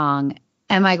get wrong?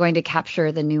 Am I going to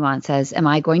capture the nuances? Am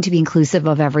I going to be inclusive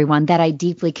of everyone that I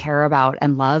deeply care about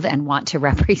and love and want to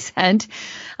represent?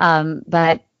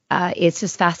 But it's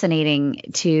just fascinating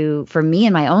for me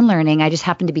in my own learning. I just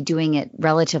happen to be doing it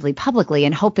relatively publicly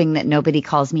and hoping that nobody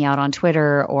calls me out on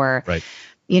Twitter or,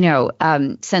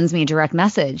 sends me a direct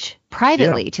message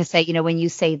privately to say, when you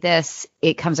say this,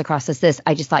 it comes across as this.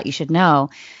 I just thought you should know.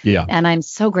 Yeah. And I'm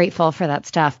so grateful for that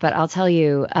stuff. But I'll tell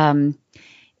you,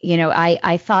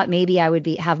 I thought maybe I would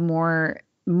have more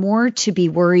to be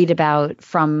worried about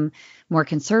from more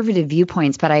conservative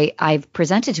viewpoints, but I've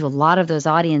presented to a lot of those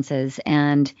audiences,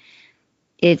 and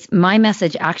my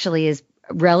message actually is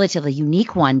a relatively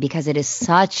unique one because it is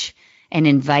such an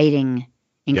inviting,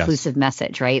 inclusive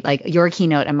message, right? Like your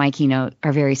keynote and my keynote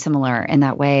are very similar in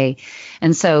that way.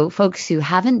 And so folks who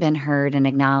haven't been heard and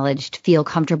acknowledged feel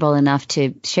comfortable enough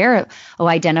to share,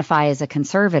 identify as a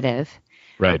conservative.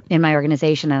 Right. In my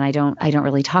organization, and I don't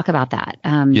really talk about that.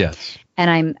 Yes.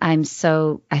 And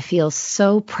I feel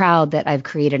so proud that I've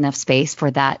created enough space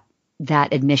for that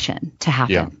admission to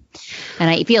happen. Yeah. And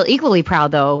I feel equally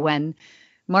proud though when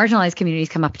marginalized communities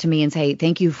come up to me and say,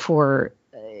 "Thank you for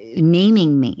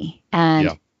naming me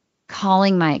and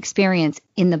calling my experience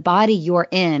in the body you're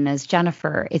in as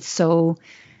Jennifer." It's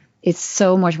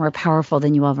so much more powerful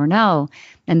than you ever know.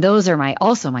 And those are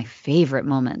also my favorite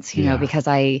moments, because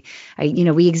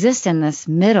we exist in this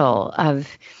middle of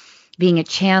being a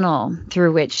channel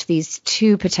through which these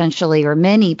two potentially or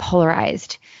many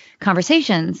polarized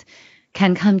conversations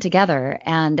can come together.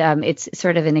 And it's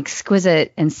sort of an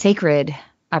exquisite and sacred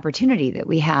opportunity that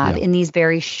we have in these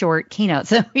very short keynotes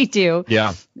that we do,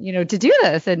 to do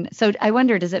this. And so I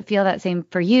wonder, does it feel that same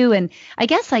for you? And I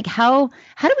guess like how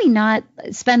do we not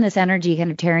spend this energy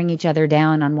kind of tearing each other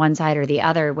down on one side or the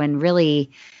other when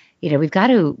really, we've got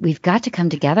to come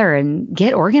together and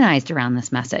get organized around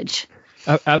this message?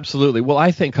 Absolutely. Well,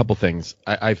 I think a couple things.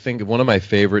 I think one of my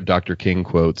favorite Dr. King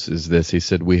quotes is this. He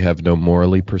said, "We have no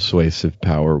morally persuasive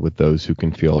power with those who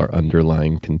can feel our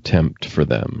underlying contempt for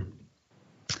them."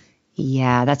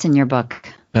 Yeah, that's in your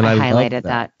book. And I highlighted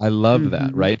that. I love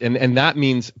that, right? And that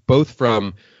means both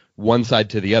from one side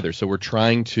to the other. So we're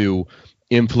trying to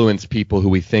influence people who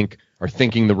we think are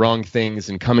thinking the wrong things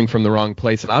and coming from the wrong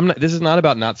place. And this is not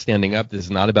about not standing up. This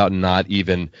is not about not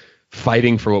even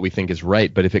fighting for what we think is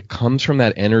right. But if it comes from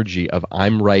that energy of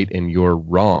I'm right and you're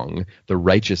wrong, the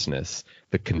righteousness,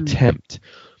 the contempt,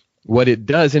 what it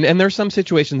does, and there's some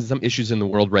situations, some issues in the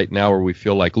world right now where we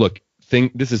feel like, look,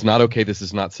 this is not okay, this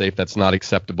is not safe, that's not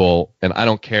acceptable, and I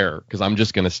don't care because I'm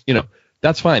just going to,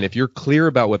 that's fine if you're clear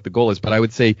about what the goal is. But I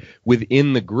would say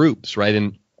within the groups, right,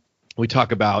 and we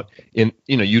talk about,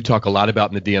 you talk a lot about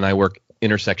in the D&I work,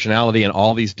 intersectionality and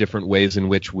all these different ways in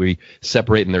which we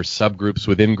separate, and there's subgroups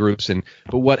within groups.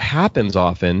 But what happens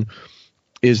often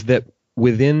is that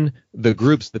within the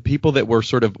groups, the people that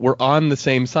we're on the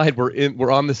same side,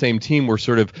 we're on the same team, we're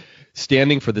sort of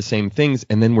standing for the same things,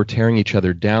 and then we're tearing each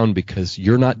other down because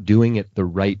you're not doing it the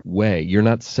right way. You're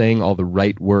not saying all the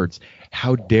right words.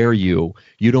 How dare you?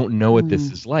 You don't know what this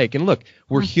is like. And look,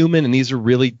 we're human, and these are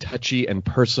really touchy and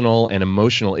personal and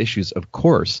emotional issues, of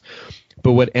course.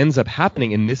 But what ends up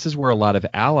happening, and this is where a lot of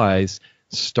allies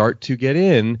start to get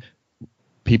in,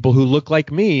 people who look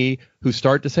like me, who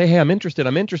start to say, hey, I'm interested,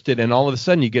 and all of a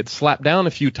sudden you get slapped down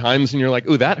a few times, and you're like,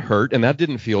 ooh, that hurt, and that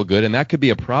didn't feel good, and that could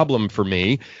be a problem for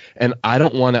me, and I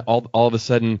don't want to all of a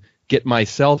sudden get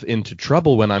myself into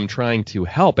trouble when I'm trying to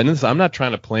help. And I'm not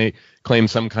trying to claim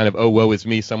some kind of, oh, woe is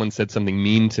me, someone said something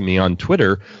mean to me on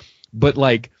Twitter, but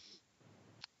like,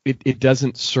 it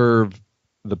doesn't serve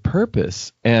the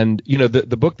purpose. And, you know,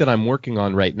 the book that I'm working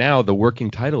on right now, the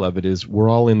working title of it is We're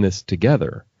All in This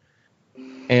Together.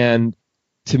 And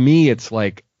to me, it's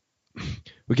like,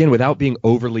 again, without being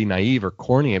overly naive or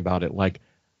corny about it, like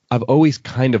I've always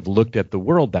kind of looked at the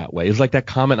world that way. It's like that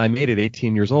comment I made at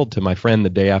 18 years old to my friend the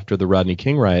day after the Rodney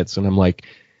King riots. And I'm like,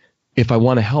 if I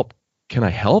want to help, can I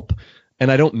help?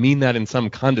 And I don't mean that in some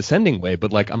condescending way,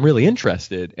 but like, I'm really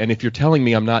interested. And if you're telling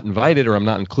me I'm not invited or I'm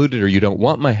not included or you don't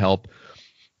want my help,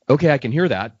 okay, I can hear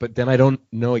that. But then I don't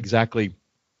know exactly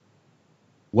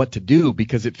what to do,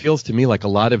 because it feels to me like a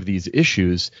lot of these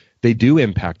issues, they do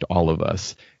impact all of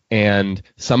us. And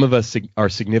some of us are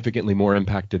significantly more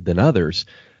impacted than others.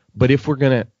 But if we're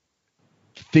going to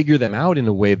figure them out in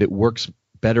a way that works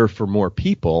better for more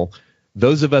people,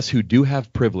 those of us who do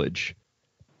have privilege,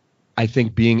 I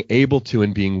think being able to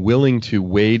and being willing to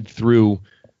wade through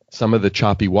some of the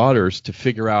choppy waters to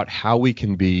figure out how we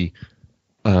can be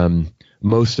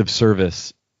most of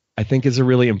service, I think is a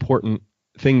really important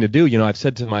thing to do. You know, I've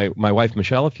said to my wife,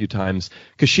 Michelle, a few times,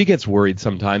 because she gets worried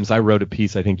sometimes. I wrote a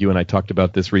piece, I think you and I talked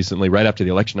about this recently, right after the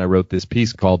election. I wrote this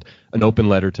piece called An Open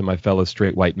Letter to My Fellow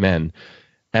Straight White Men.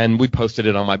 And we posted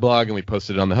it on my blog, and we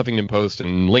posted it on the Huffington Post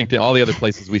and LinkedIn, all the other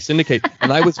places we syndicate.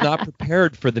 And I was not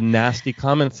prepared for the nasty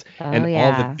comments all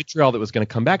the vitriol that was going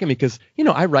to come back at me, because, you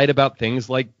know, I write about things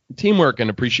like teamwork and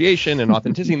appreciation and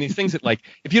authenticity and these things that, like,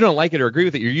 if you don't like it or agree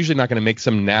with it, you're usually not going to make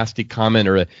some nasty comment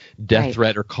or a death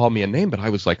threat or call me a name. But I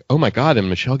was like, oh my God. And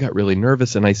Michelle got really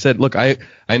nervous. And I said, look, I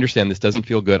understand this doesn't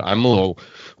feel good. I'm a little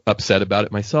upset about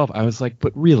it myself. I was like,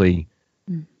 but really,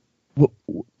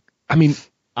 I mean,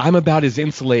 I'm about as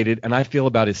insulated and I feel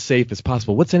about as safe as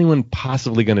possible. What's anyone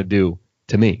possibly going to do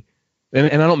to me? And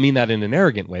I don't mean that in an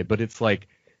arrogant way, but it's like,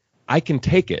 I can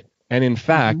take it. And in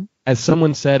fact, as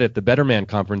someone said at the Better Man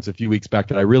conference a few weeks back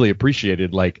that I really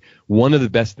appreciated, like, one of the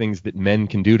best things that men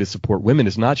can do to support women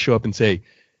is not show up and say,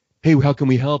 hey, how can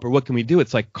we help or what can we do?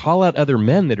 It's like, call out other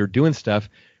men that are doing stuff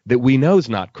that we know is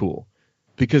not cool.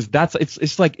 Because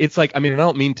it's like, I mean, I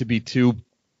don't mean to be too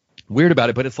weird about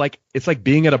it, but it's like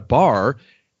being at a bar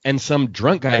and some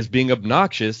drunk guy is being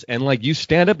obnoxious, and like you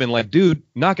stand up and like, dude,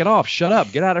 knock it off, shut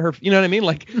up, get out of her. You know what I mean?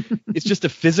 Like, it's just a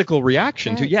physical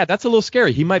reaction to, yeah, that's a little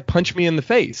scary. He might punch me in the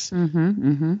face,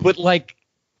 but like,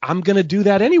 I'm going to do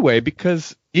that anyway,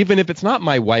 because even if it's not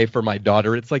my wife or my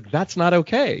daughter, it's like, that's not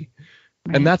okay.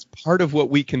 Right. And that's part of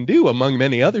what we can do, among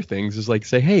many other things, is like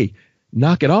say, hey,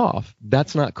 knock it off.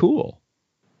 That's not cool.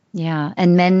 Yeah.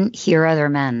 And men hear other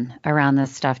men around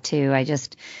this stuff too.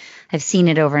 I've seen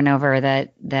it over and over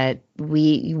that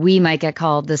we might get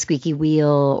called the squeaky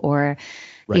wheel or,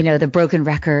 you know, the broken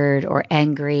record or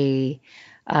angry.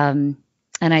 And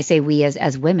I say we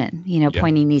as women, you know,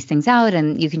 pointing these things out,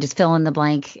 and you can just fill in the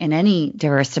blank in any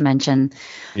diverse dimension.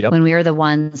 When we are the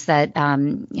ones that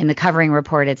in the covering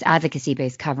report, it's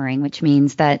advocacy-based covering, which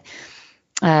means that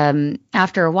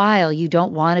after a while, you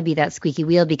don't want to be that squeaky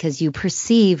wheel because you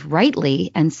perceive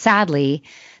rightly and sadly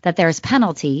that there's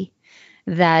penalty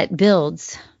that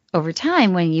builds over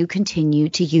time when you continue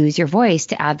to use your voice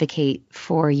to advocate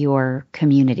for your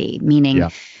community, meaning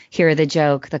hear the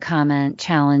joke, the comment,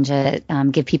 challenge it,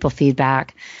 give people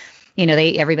feedback. You know,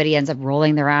 everybody ends up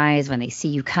rolling their eyes when they see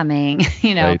you coming,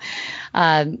 you know,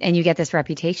 and you get this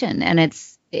reputation, and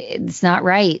it's not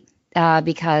right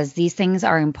because these things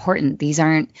are important. These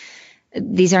aren't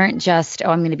just,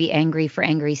 I'm going to be angry for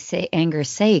anger's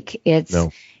sake. It's,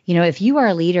 you know, if you are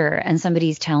a leader and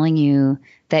somebody's telling you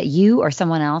that you or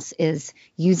someone else is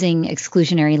using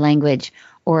exclusionary language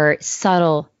or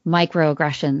subtle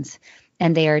microaggressions,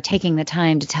 and they are taking the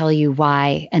time to tell you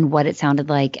why and what it sounded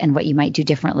like and what you might do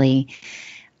differently,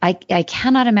 I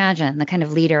cannot imagine the kind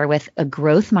of leader with a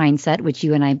growth mindset, which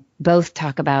you and I both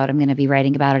talk about. I'm going to be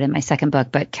writing about it in my second book,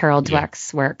 but Carol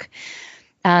Dweck's work.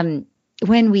 When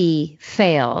we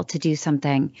fail to do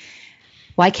something,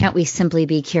 why can't we simply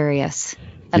be curious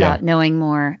about knowing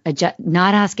more,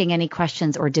 not asking any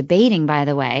questions or debating, by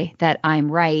the way, that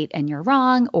I'm right and you're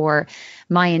wrong, or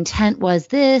my intent was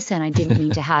this and I didn't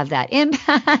mean to have that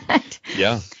impact.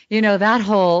 You know, that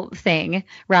whole thing,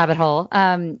 rabbit hole,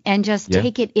 and just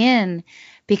take it in,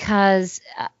 because,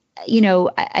 you know,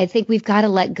 I think we've got to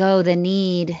let go the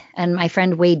need. And my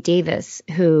friend Wade Davis,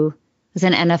 who was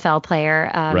an NFL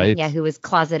player, who was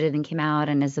closeted and came out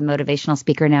and is a motivational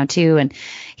speaker now too. And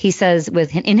he says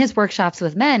in his workshops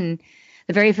with men,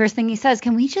 the very first thing he says,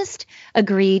 can we just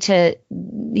agree to,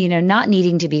 you know, not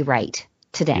needing to be right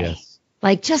today?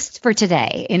 Like just for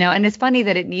today, you know. And it's funny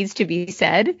that it needs to be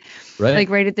said, like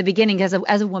right at the beginning, because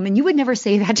as a woman, you would never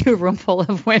say that to a room full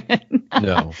of women,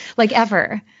 like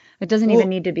ever. It doesn't even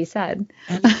need to be said.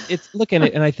 It's looking at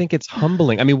it, and I think it's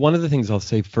humbling. I mean, one of the things I'll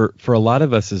say for a lot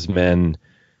of us as men,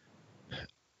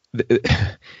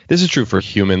 this is true for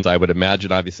humans, I would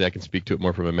imagine. Obviously, I can speak to it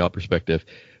more from a male perspective.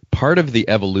 Part of the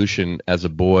evolution as a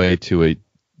boy to a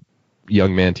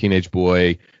young man, teenage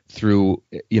boy, through,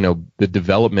 the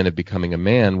development of becoming a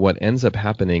man, what ends up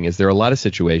happening is there are a lot of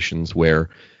situations where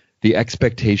the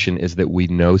expectation is that we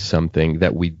know something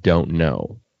that we don't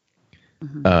know.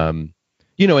 Mm-hmm.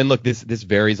 And look, this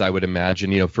varies, I would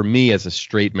imagine. For me as a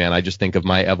straight man, I just think of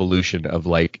my evolution of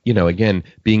again,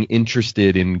 being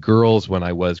interested in girls when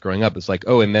I was growing up. It's like,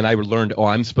 and then I learned,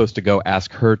 I'm supposed to go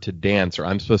ask her to dance, or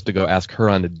I'm supposed to go ask her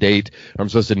on a date, or I'm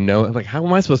supposed to know, how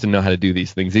am I supposed to know how to do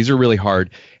these things? These are really hard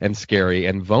and scary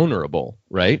and vulnerable,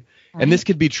 right? And this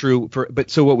could be true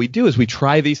so what we do is we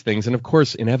try these things, and of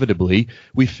course, inevitably,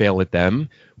 we fail at them.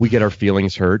 We get our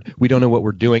feelings hurt. We don't know what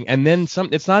we're doing. And then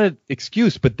it's not an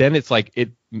excuse, but then it's like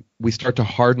we start to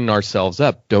harden ourselves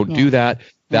up. Don't do that.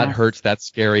 That hurts. That's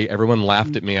scary. Everyone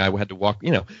laughed at me. I had to walk,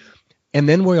 And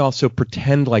then we also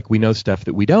pretend like we know stuff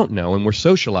that we don't know, and we're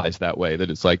socialized that way, that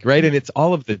it's like, right? And it's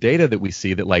all of the data that we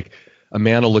see that a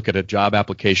man will look at a job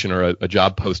application or a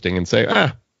job posting and say,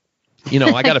 I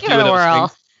got a few of those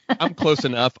things. I'm close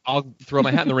enough. I'll throw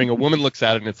my hat in the ring. A woman looks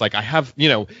at it and it's like, I have,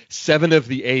 7 of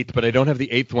the 8, but I don't have the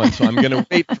 8th one. So I'm going to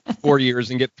wait for 4 years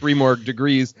and get 3 more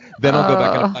degrees. Then I'll go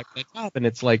back and apply for that job. And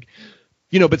it's like,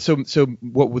 but so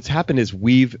what's happened is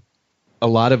a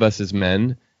lot of us as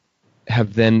men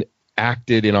have then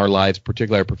acted in our lives,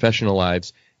 particularly our professional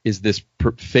lives, is this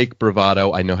fake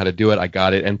bravado. I know how to do it. I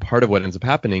got it. And part of what ends up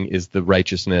happening is the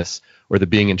righteousness or the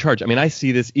being in charge. I mean, I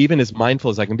see this even as mindful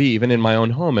as I can be, even in my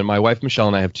own home. And my wife, Michelle,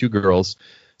 and I have 2 girls,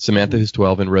 Samantha, who's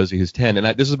 12, and Rosie, who's 10. And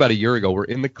this was about a year ago. We're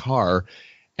in the car,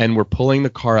 and we're pulling the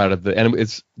car out of and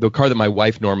it's the car that my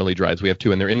wife normally drives. We have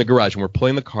 2, and they're in the garage, and we're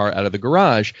pulling the car out of the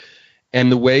garage.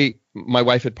 And the way my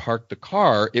wife had parked the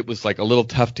car, it was like a little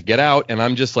tough to get out. And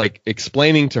I'm just like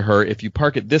explaining to her, if you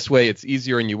park it this way, it's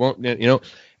easier and you won't,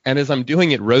 And as I'm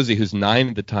doing it, Rosie, who's 9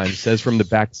 at the time, says from the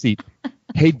back seat,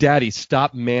 "Hey, Daddy,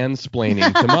 stop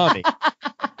mansplaining to Mommy."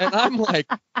 And I'm like,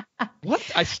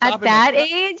 what? I stop at that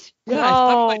age? Yeah, I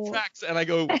stop in my tracks and I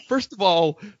go, first of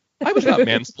all, I was not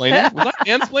mansplaining. Was I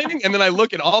mansplaining? And then I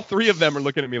look and all 3 of them are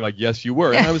looking at me like, yes, you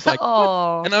were. And I was like,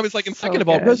 what? And I was like, and second of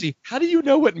all, Rosie, how do you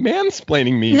know what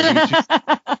mansplaining means?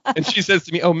 And she says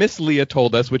to me, Miss Leah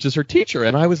told us, which is her teacher.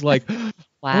 And I was like, wow.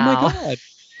 Oh my God.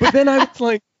 But then I was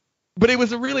like, but it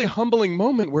was a really humbling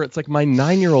moment where it's like my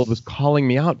 9-year-old was calling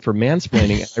me out for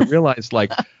mansplaining. And I realized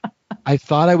I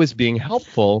thought I was being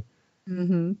helpful.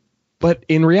 Mm-hmm. But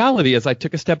in reality, as I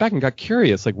took a step back and got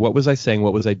curious, what was I saying?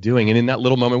 What was I doing? And in that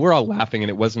little moment, we're all laughing and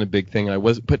it wasn't a big thing.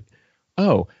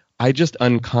 I just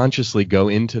unconsciously go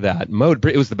into that mode.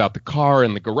 But it was about the car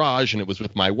and the garage, and it was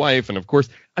with my wife. And of course,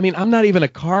 I mean, I'm not even a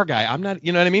car guy. I'm not,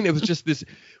 you know what I mean? It was just this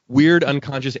weird,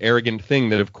 unconscious, arrogant thing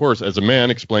that, of course, as a man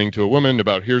explaining to a woman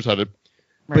about here's how to,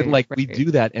 we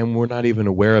do that and we're not even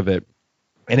aware of it.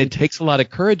 And it takes a lot of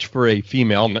courage for a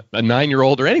female, a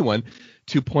 9-year-old or anyone,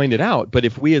 to point it out. But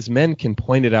if we as men can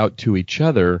point it out to each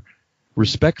other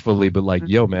respectfully, but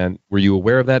yo, man, were you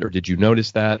aware of that? Or did you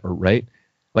notice that? Or right?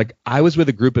 I was with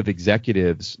a group of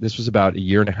executives. This was about 1.5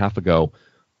 years ago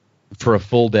for a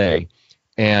full day.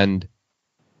 And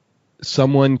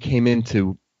someone came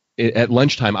into at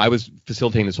lunchtime. I was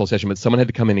facilitating this whole session, but someone had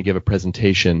to come in and give a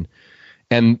presentation.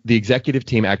 And the executive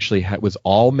team actually was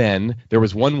all men. There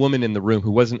was one woman in the room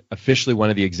who wasn't officially one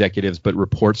of the executives, but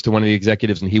reports to one of the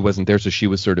executives, and he wasn't there, so she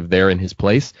was sort of there in his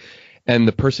place. And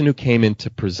the person who came in to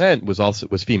present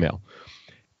was female.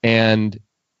 And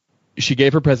she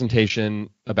gave her presentation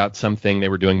about something they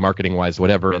were doing marketing-wise,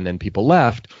 whatever, and then people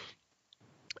left.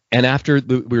 And after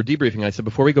we were debriefing, I said,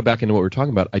 before we go back into what we're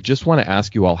talking about, I just want to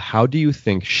ask you all, how do you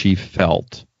think she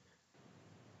felt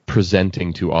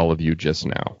presenting to all of you just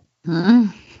now?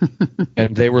 And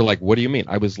they were like, what do you mean?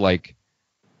 I was like,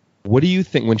 what do you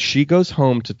think when she goes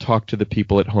home to talk to the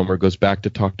people at home or goes back to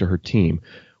talk to her team?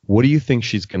 What do you think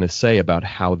she's going to say about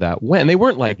how that went? And they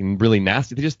weren't really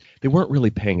nasty. They weren't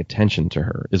really paying attention to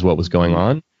her is what was going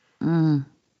on. And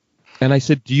I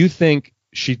said, do you think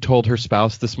she told her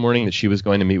spouse this morning that she was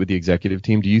going to meet with the executive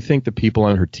team? Do you think the people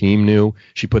on her team knew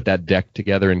she put that deck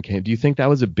together and came? Do you think that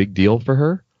was a big deal for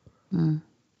her?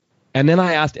 And then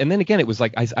I asked, and then again, it was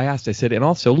like, I asked, I said, and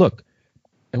also, look,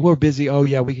 and we're busy. Oh,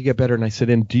 yeah, we could get better. And I said,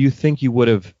 and do you think you would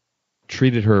have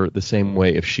treated her the same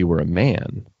way if she were a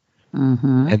man?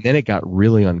 And then it got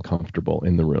really uncomfortable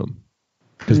in the room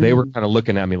because they were kind of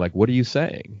looking at me like, what are you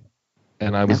saying?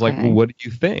 And I was like, well, what do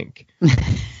you think?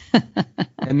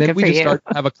 And then Good we for just you. started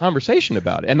to have a conversation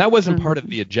about it. And that wasn't part of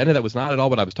the agenda. That was not at all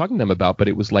what I was talking to them about. But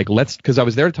it was like, because I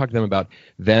was there to talk to them about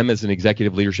them as an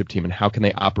executive leadership team and how can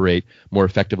they operate more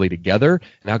effectively together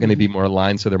and how can they be more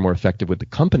aligned so they're more effective with the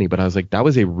company. But I was like, that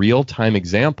was a real-time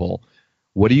example.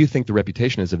 What do you think the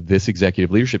reputation is of this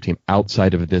executive leadership team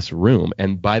outside of this room?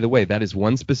 And by the way, that is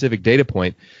one specific data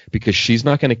point because she's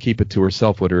not going to keep it to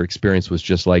herself what her experience was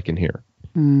just like in here.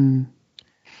 And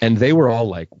they were all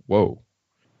like, whoa.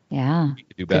 Yeah. We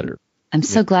could do better. I'm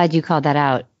so glad you called that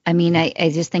out. I mean, I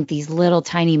just think these little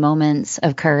tiny moments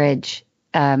of courage,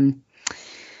 I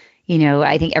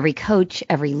think every coach,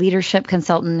 every leadership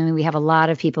consultant, I mean, we have a lot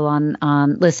of people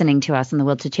on listening to us in the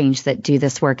Will to Change that do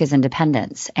this work as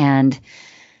independents. And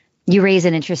you raise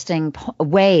an interesting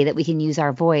way that we can use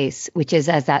our voice, which is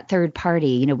as that third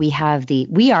party. We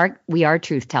are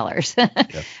truth tellers. Yeah.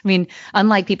 I mean,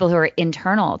 unlike people who are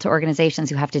internal to organizations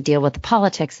who have to deal with the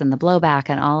politics and the blowback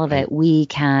and all of it, we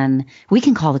can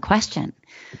call the question.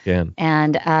 Again.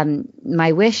 And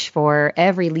my wish for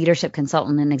every leadership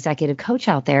consultant and executive coach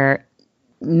out there,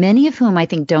 many of whom I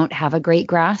think don't have a great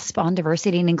grasp on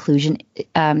diversity and inclusion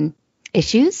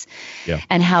issues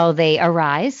and how they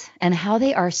arise and how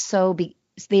they are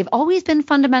they've always been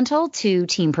fundamental to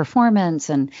team performance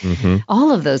and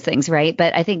all of those things, right?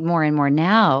 But I think more and more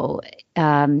now,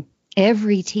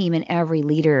 every team and every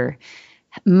leader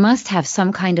must have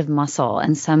some kind of muscle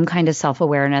and some kind of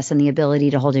self-awareness and the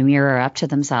ability to hold a mirror up to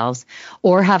themselves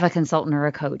or have a consultant or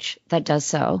a coach that does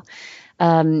so.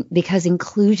 Because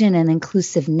inclusion and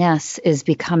inclusiveness is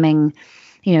becoming,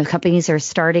 companies are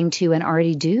starting to and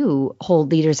already do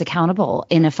hold leaders accountable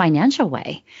in a financial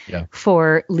way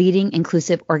for leading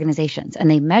inclusive organizations. And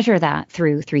they measure that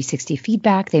through 360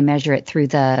 feedback. They measure it through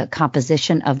the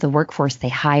composition of the workforce they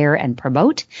hire and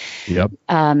promote. Yep.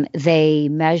 They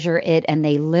measure it and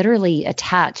they literally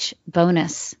attach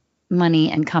bonus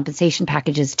money and compensation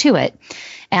packages to it.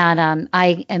 And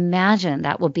I imagine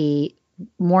that will be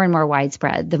more and more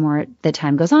widespread the more the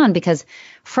time goes on, because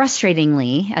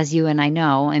frustratingly, as you and I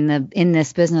know, in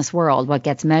this business world, what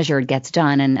gets measured gets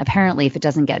done. And apparently if it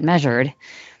doesn't get measured,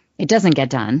 it doesn't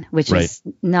get done, which is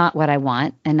not what I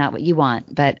want and not what you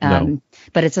want. But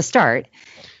but it's a start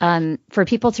for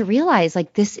people to realize,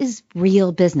 like, this is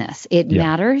real business. It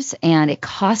matters, and it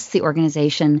costs the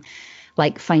organization,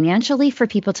 like, financially for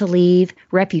people to leave,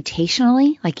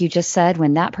 reputationally, like you just said,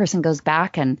 when that person goes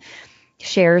back and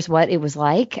shares what it was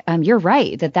like. You're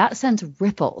right that sends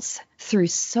ripples through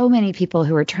so many people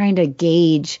who are trying to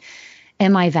gauge,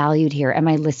 am I valued here? Am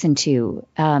I listened to?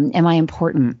 Am I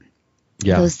important?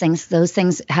 Yeah. Those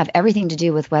things have everything to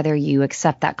do with whether you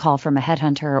accept that call from a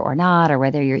headhunter or not, or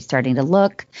whether you're starting to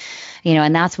look,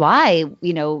 and that's why,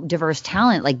 diverse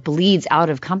talent like bleeds out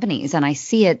of companies. And I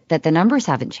see it that the numbers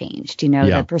haven't changed,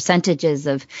 the percentages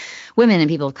of women and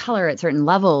people of color at certain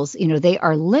levels, they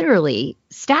are literally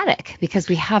static because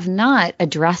we have not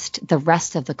addressed the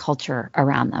rest of the culture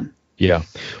around them. Yeah.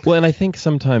 Well, and I think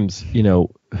sometimes,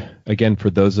 again, for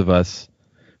those of us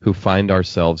who find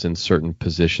ourselves in certain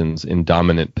positions, in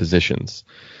dominant positions,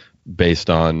 based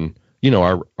on,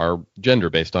 our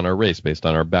gender, based on our race, based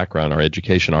on our background, our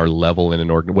education, our level in an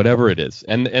organ, whatever it is.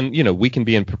 And we can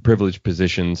be in privileged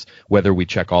positions, whether we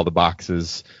check all the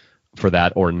boxes for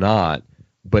that or not,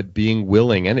 but being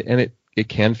willing, and it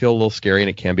can feel a little scary and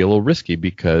it can be a little risky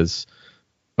because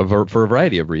for a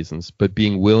variety of reasons, but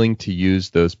being willing to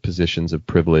use those positions of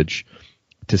privilege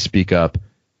to speak up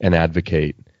and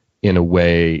advocate in a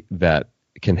way that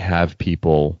can have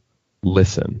people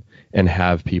listen and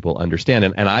have people understand.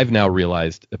 And I've now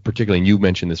realized, particularly, and you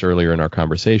mentioned this earlier in our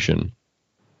conversation,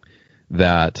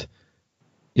 that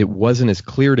it wasn't as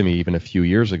clear to me even a few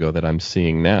years ago that I'm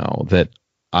seeing now, that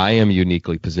I am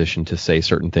uniquely positioned to say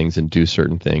certain things and do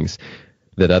certain things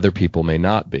that other people may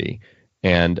not be.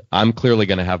 And I'm clearly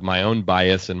going to have my own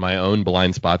bias and my own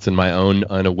blind spots and my own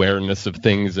unawareness of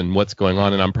things and what's going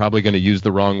on. And I'm probably going to use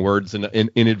the wrong words and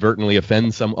inadvertently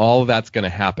offend some. All of that's going to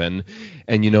happen.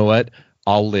 And you know what?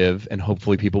 I'll live, and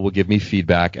hopefully people will give me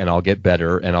feedback, and I'll get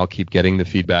better, and I'll keep getting the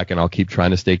feedback, and I'll keep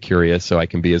trying to stay curious so I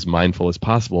can be as mindful as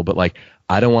possible. But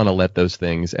I don't want to let those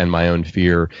things and my own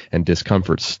fear and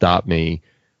discomfort stop me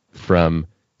from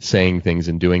saying things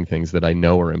and doing things that I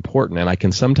know are important. And I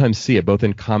can sometimes see it both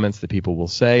in comments that people will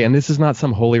say, and this is not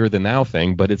some holier than thou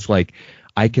thing, but it's like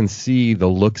I can see the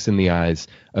looks in the eyes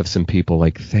of some people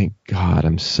like, thank God,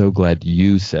 I'm so glad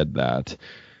you said that.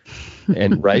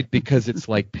 And because it's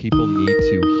like people need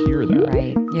to hear that.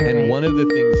 Right. And one of the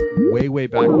things way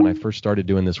back when I first started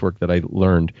doing this work that I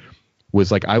learned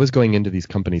was I was going into these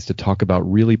companies to talk about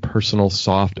really personal,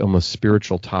 soft, almost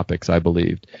spiritual topics, I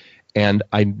believed. And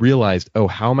I realized,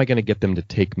 how am I going to get them to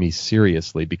take me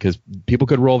seriously? Because people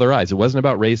could roll their eyes. It wasn't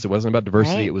about race. It wasn't about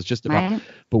diversity. Right. It was just about, Right.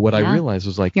 but what I realized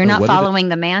was like, you're not following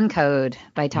the man code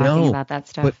by talking about that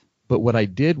stuff. But what I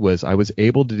did was I was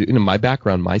able to do, my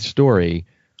background, my story,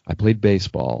 I played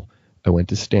baseball. I went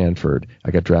to Stanford. I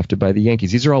got drafted by the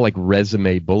Yankees. These are all like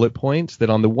resume bullet points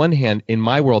that on the one hand, in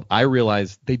my world, I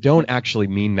realize they don't actually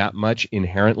mean that much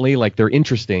inherently. Like they're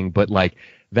interesting, but like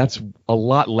that's a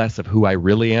lot less of who I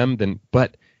really am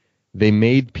but they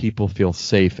made people feel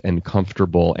safe and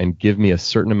comfortable and give me a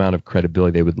certain amount of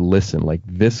credibility. They would listen. Like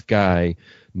this guy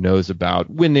knows about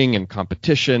winning and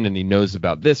competition, and he knows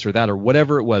about this or that or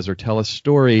whatever it was, or tell a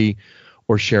story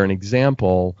or share an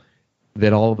example.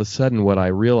 That all of a sudden what I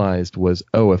realized was,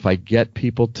 if I get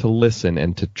people to listen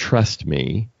and to trust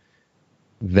me,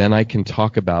 then I can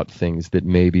talk about things that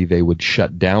maybe they would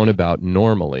shut down about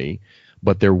normally,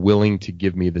 but they're willing to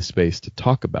give me the space to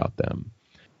talk about them.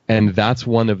 And that's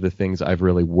one of the things I've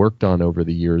really worked on over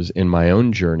the years in my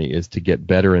own journey, is to get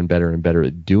better and better and better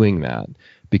at doing that,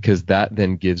 because that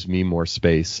then gives me more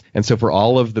space. And so for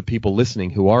all of the people listening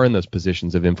who are in those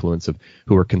positions of influence,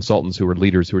 who are consultants, who are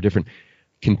leaders, who are different,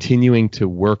 continuing to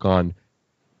work on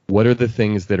what are the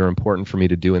things that are important for me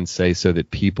to do and say so that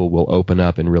people will open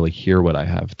up and really hear what I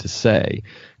have to say.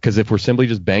 Because if we're simply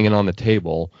just banging on the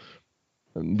table,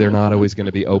 they're not always going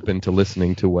to be open to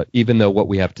listening to even though what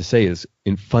we have to say is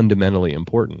fundamentally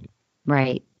important.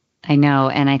 Right. I know.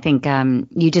 And I think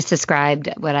you just described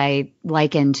what I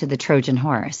liken to the Trojan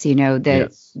horse,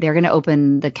 that they're going to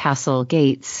open the castle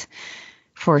gates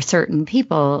for certain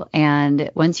people.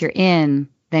 And once you're in,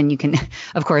 then you can,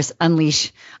 of course,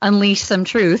 unleash some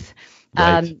truth,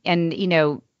 right.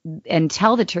 and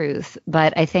tell the truth.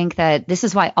 But I think that this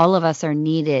is why all of us are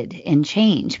needed in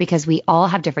change, because we all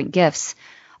have different gifts,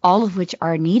 all of which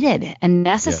are needed and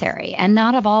necessary. Yes. And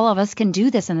not all of us can do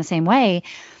this in the same way.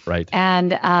 Right.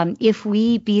 And if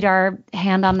we beat our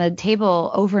hand on the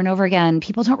table over and over again,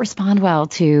 people don't respond well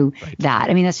to that.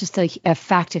 I mean, that's just a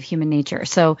fact of human nature.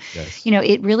 So, yes.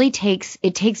 It really takes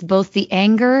both the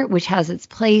anger, which has its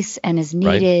place and is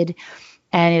needed,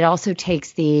 and it also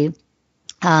takes the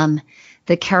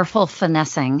careful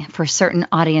finessing for certain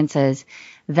audiences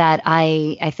that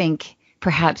I think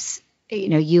perhaps,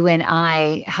 you and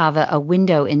I have a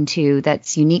window into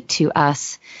that's unique to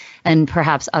us, and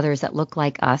perhaps others that look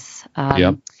like us.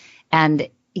 And,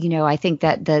 I think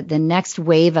that the next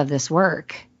wave of this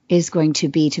work is going to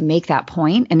be to make that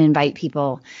point and invite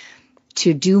people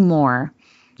to do more.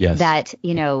 Yes. That,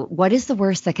 what is the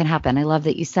worst that can happen? I love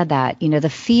that you said that. The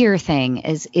fear thing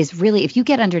is really, if you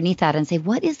get underneath that and say,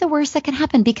 what is the worst that can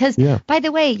happen? Because, by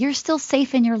the way, you're still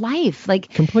safe in your life.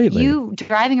 Like completely. You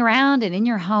driving around and in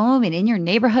your home and in your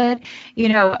neighborhood,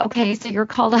 okay, so you're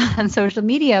called out on social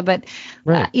media, but,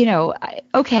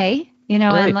 okay.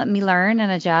 And let me learn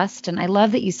and adjust. And I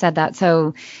love that you said that.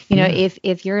 So,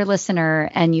 if you're a listener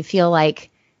and you feel like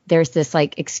there's this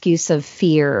like excuse of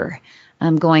fear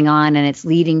going on, and it's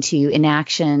leading to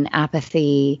inaction,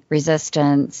 apathy,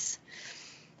 resistance,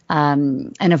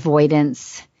 and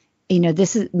avoidance.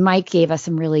 Mike gave us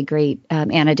some really great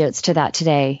antidotes to that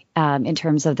today in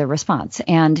terms of the response.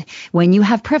 And when you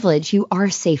have privilege, you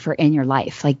are safer in your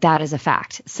life. Like that is a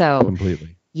fact. So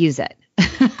completely use it.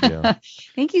 Yeah,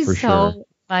 thank you so sure.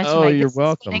 much, Oh, Mike. you're This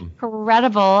welcome.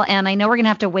 Incredible. And I know we're going to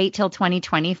have to wait till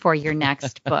 2020 for your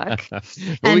next book.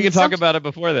 Well, we can talk about it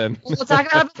before then. We'll talk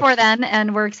about it before then,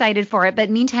 and we're excited for it. But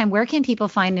meantime, where can people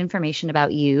find information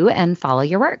about you and follow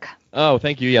your work? Oh,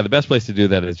 thank you. Yeah, the best place to do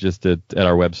that is just at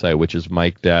our website, which is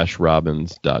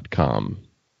mike-robbins.com.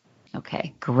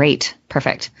 Okay, great.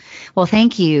 Perfect. Well,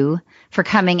 thank you for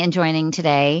coming and joining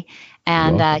today.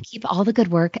 And keep all the good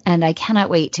work. And I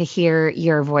cannot wait to hear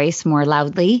your voice more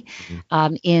loudly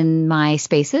in my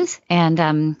spaces.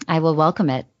 And I will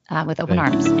welcome it with open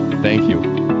arms. Thank you.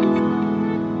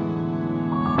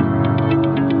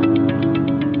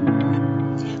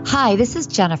 Hi, this is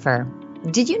Jennifer.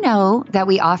 Did you know that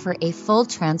we offer a full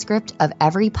transcript of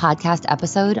every podcast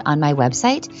episode on my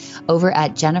website over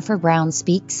at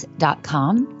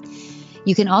jenniferbrownspeaks.com?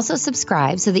 You can also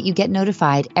subscribe so that you get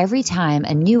notified every time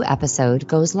a new episode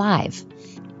goes live.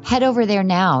 Head over there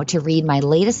now to read my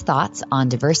latest thoughts on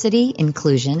diversity,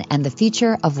 inclusion, and the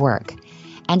future of work,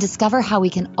 and discover how we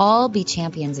can all be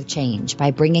champions of change by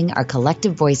bringing our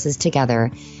collective voices together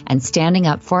and standing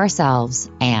up for ourselves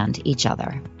and each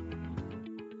other.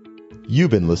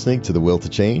 You've been listening to The Will to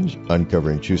Change,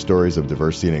 uncovering true stories of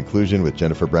diversity and inclusion with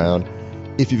Jennifer Brown.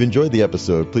 If you've enjoyed the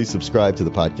episode, please subscribe to the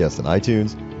podcast on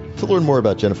iTunes. To learn more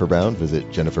about Jennifer Brown, visit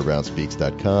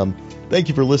jenniferbrownspeaks.com. Thank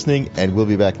you for listening, and we'll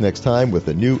be back next time with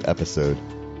a new episode.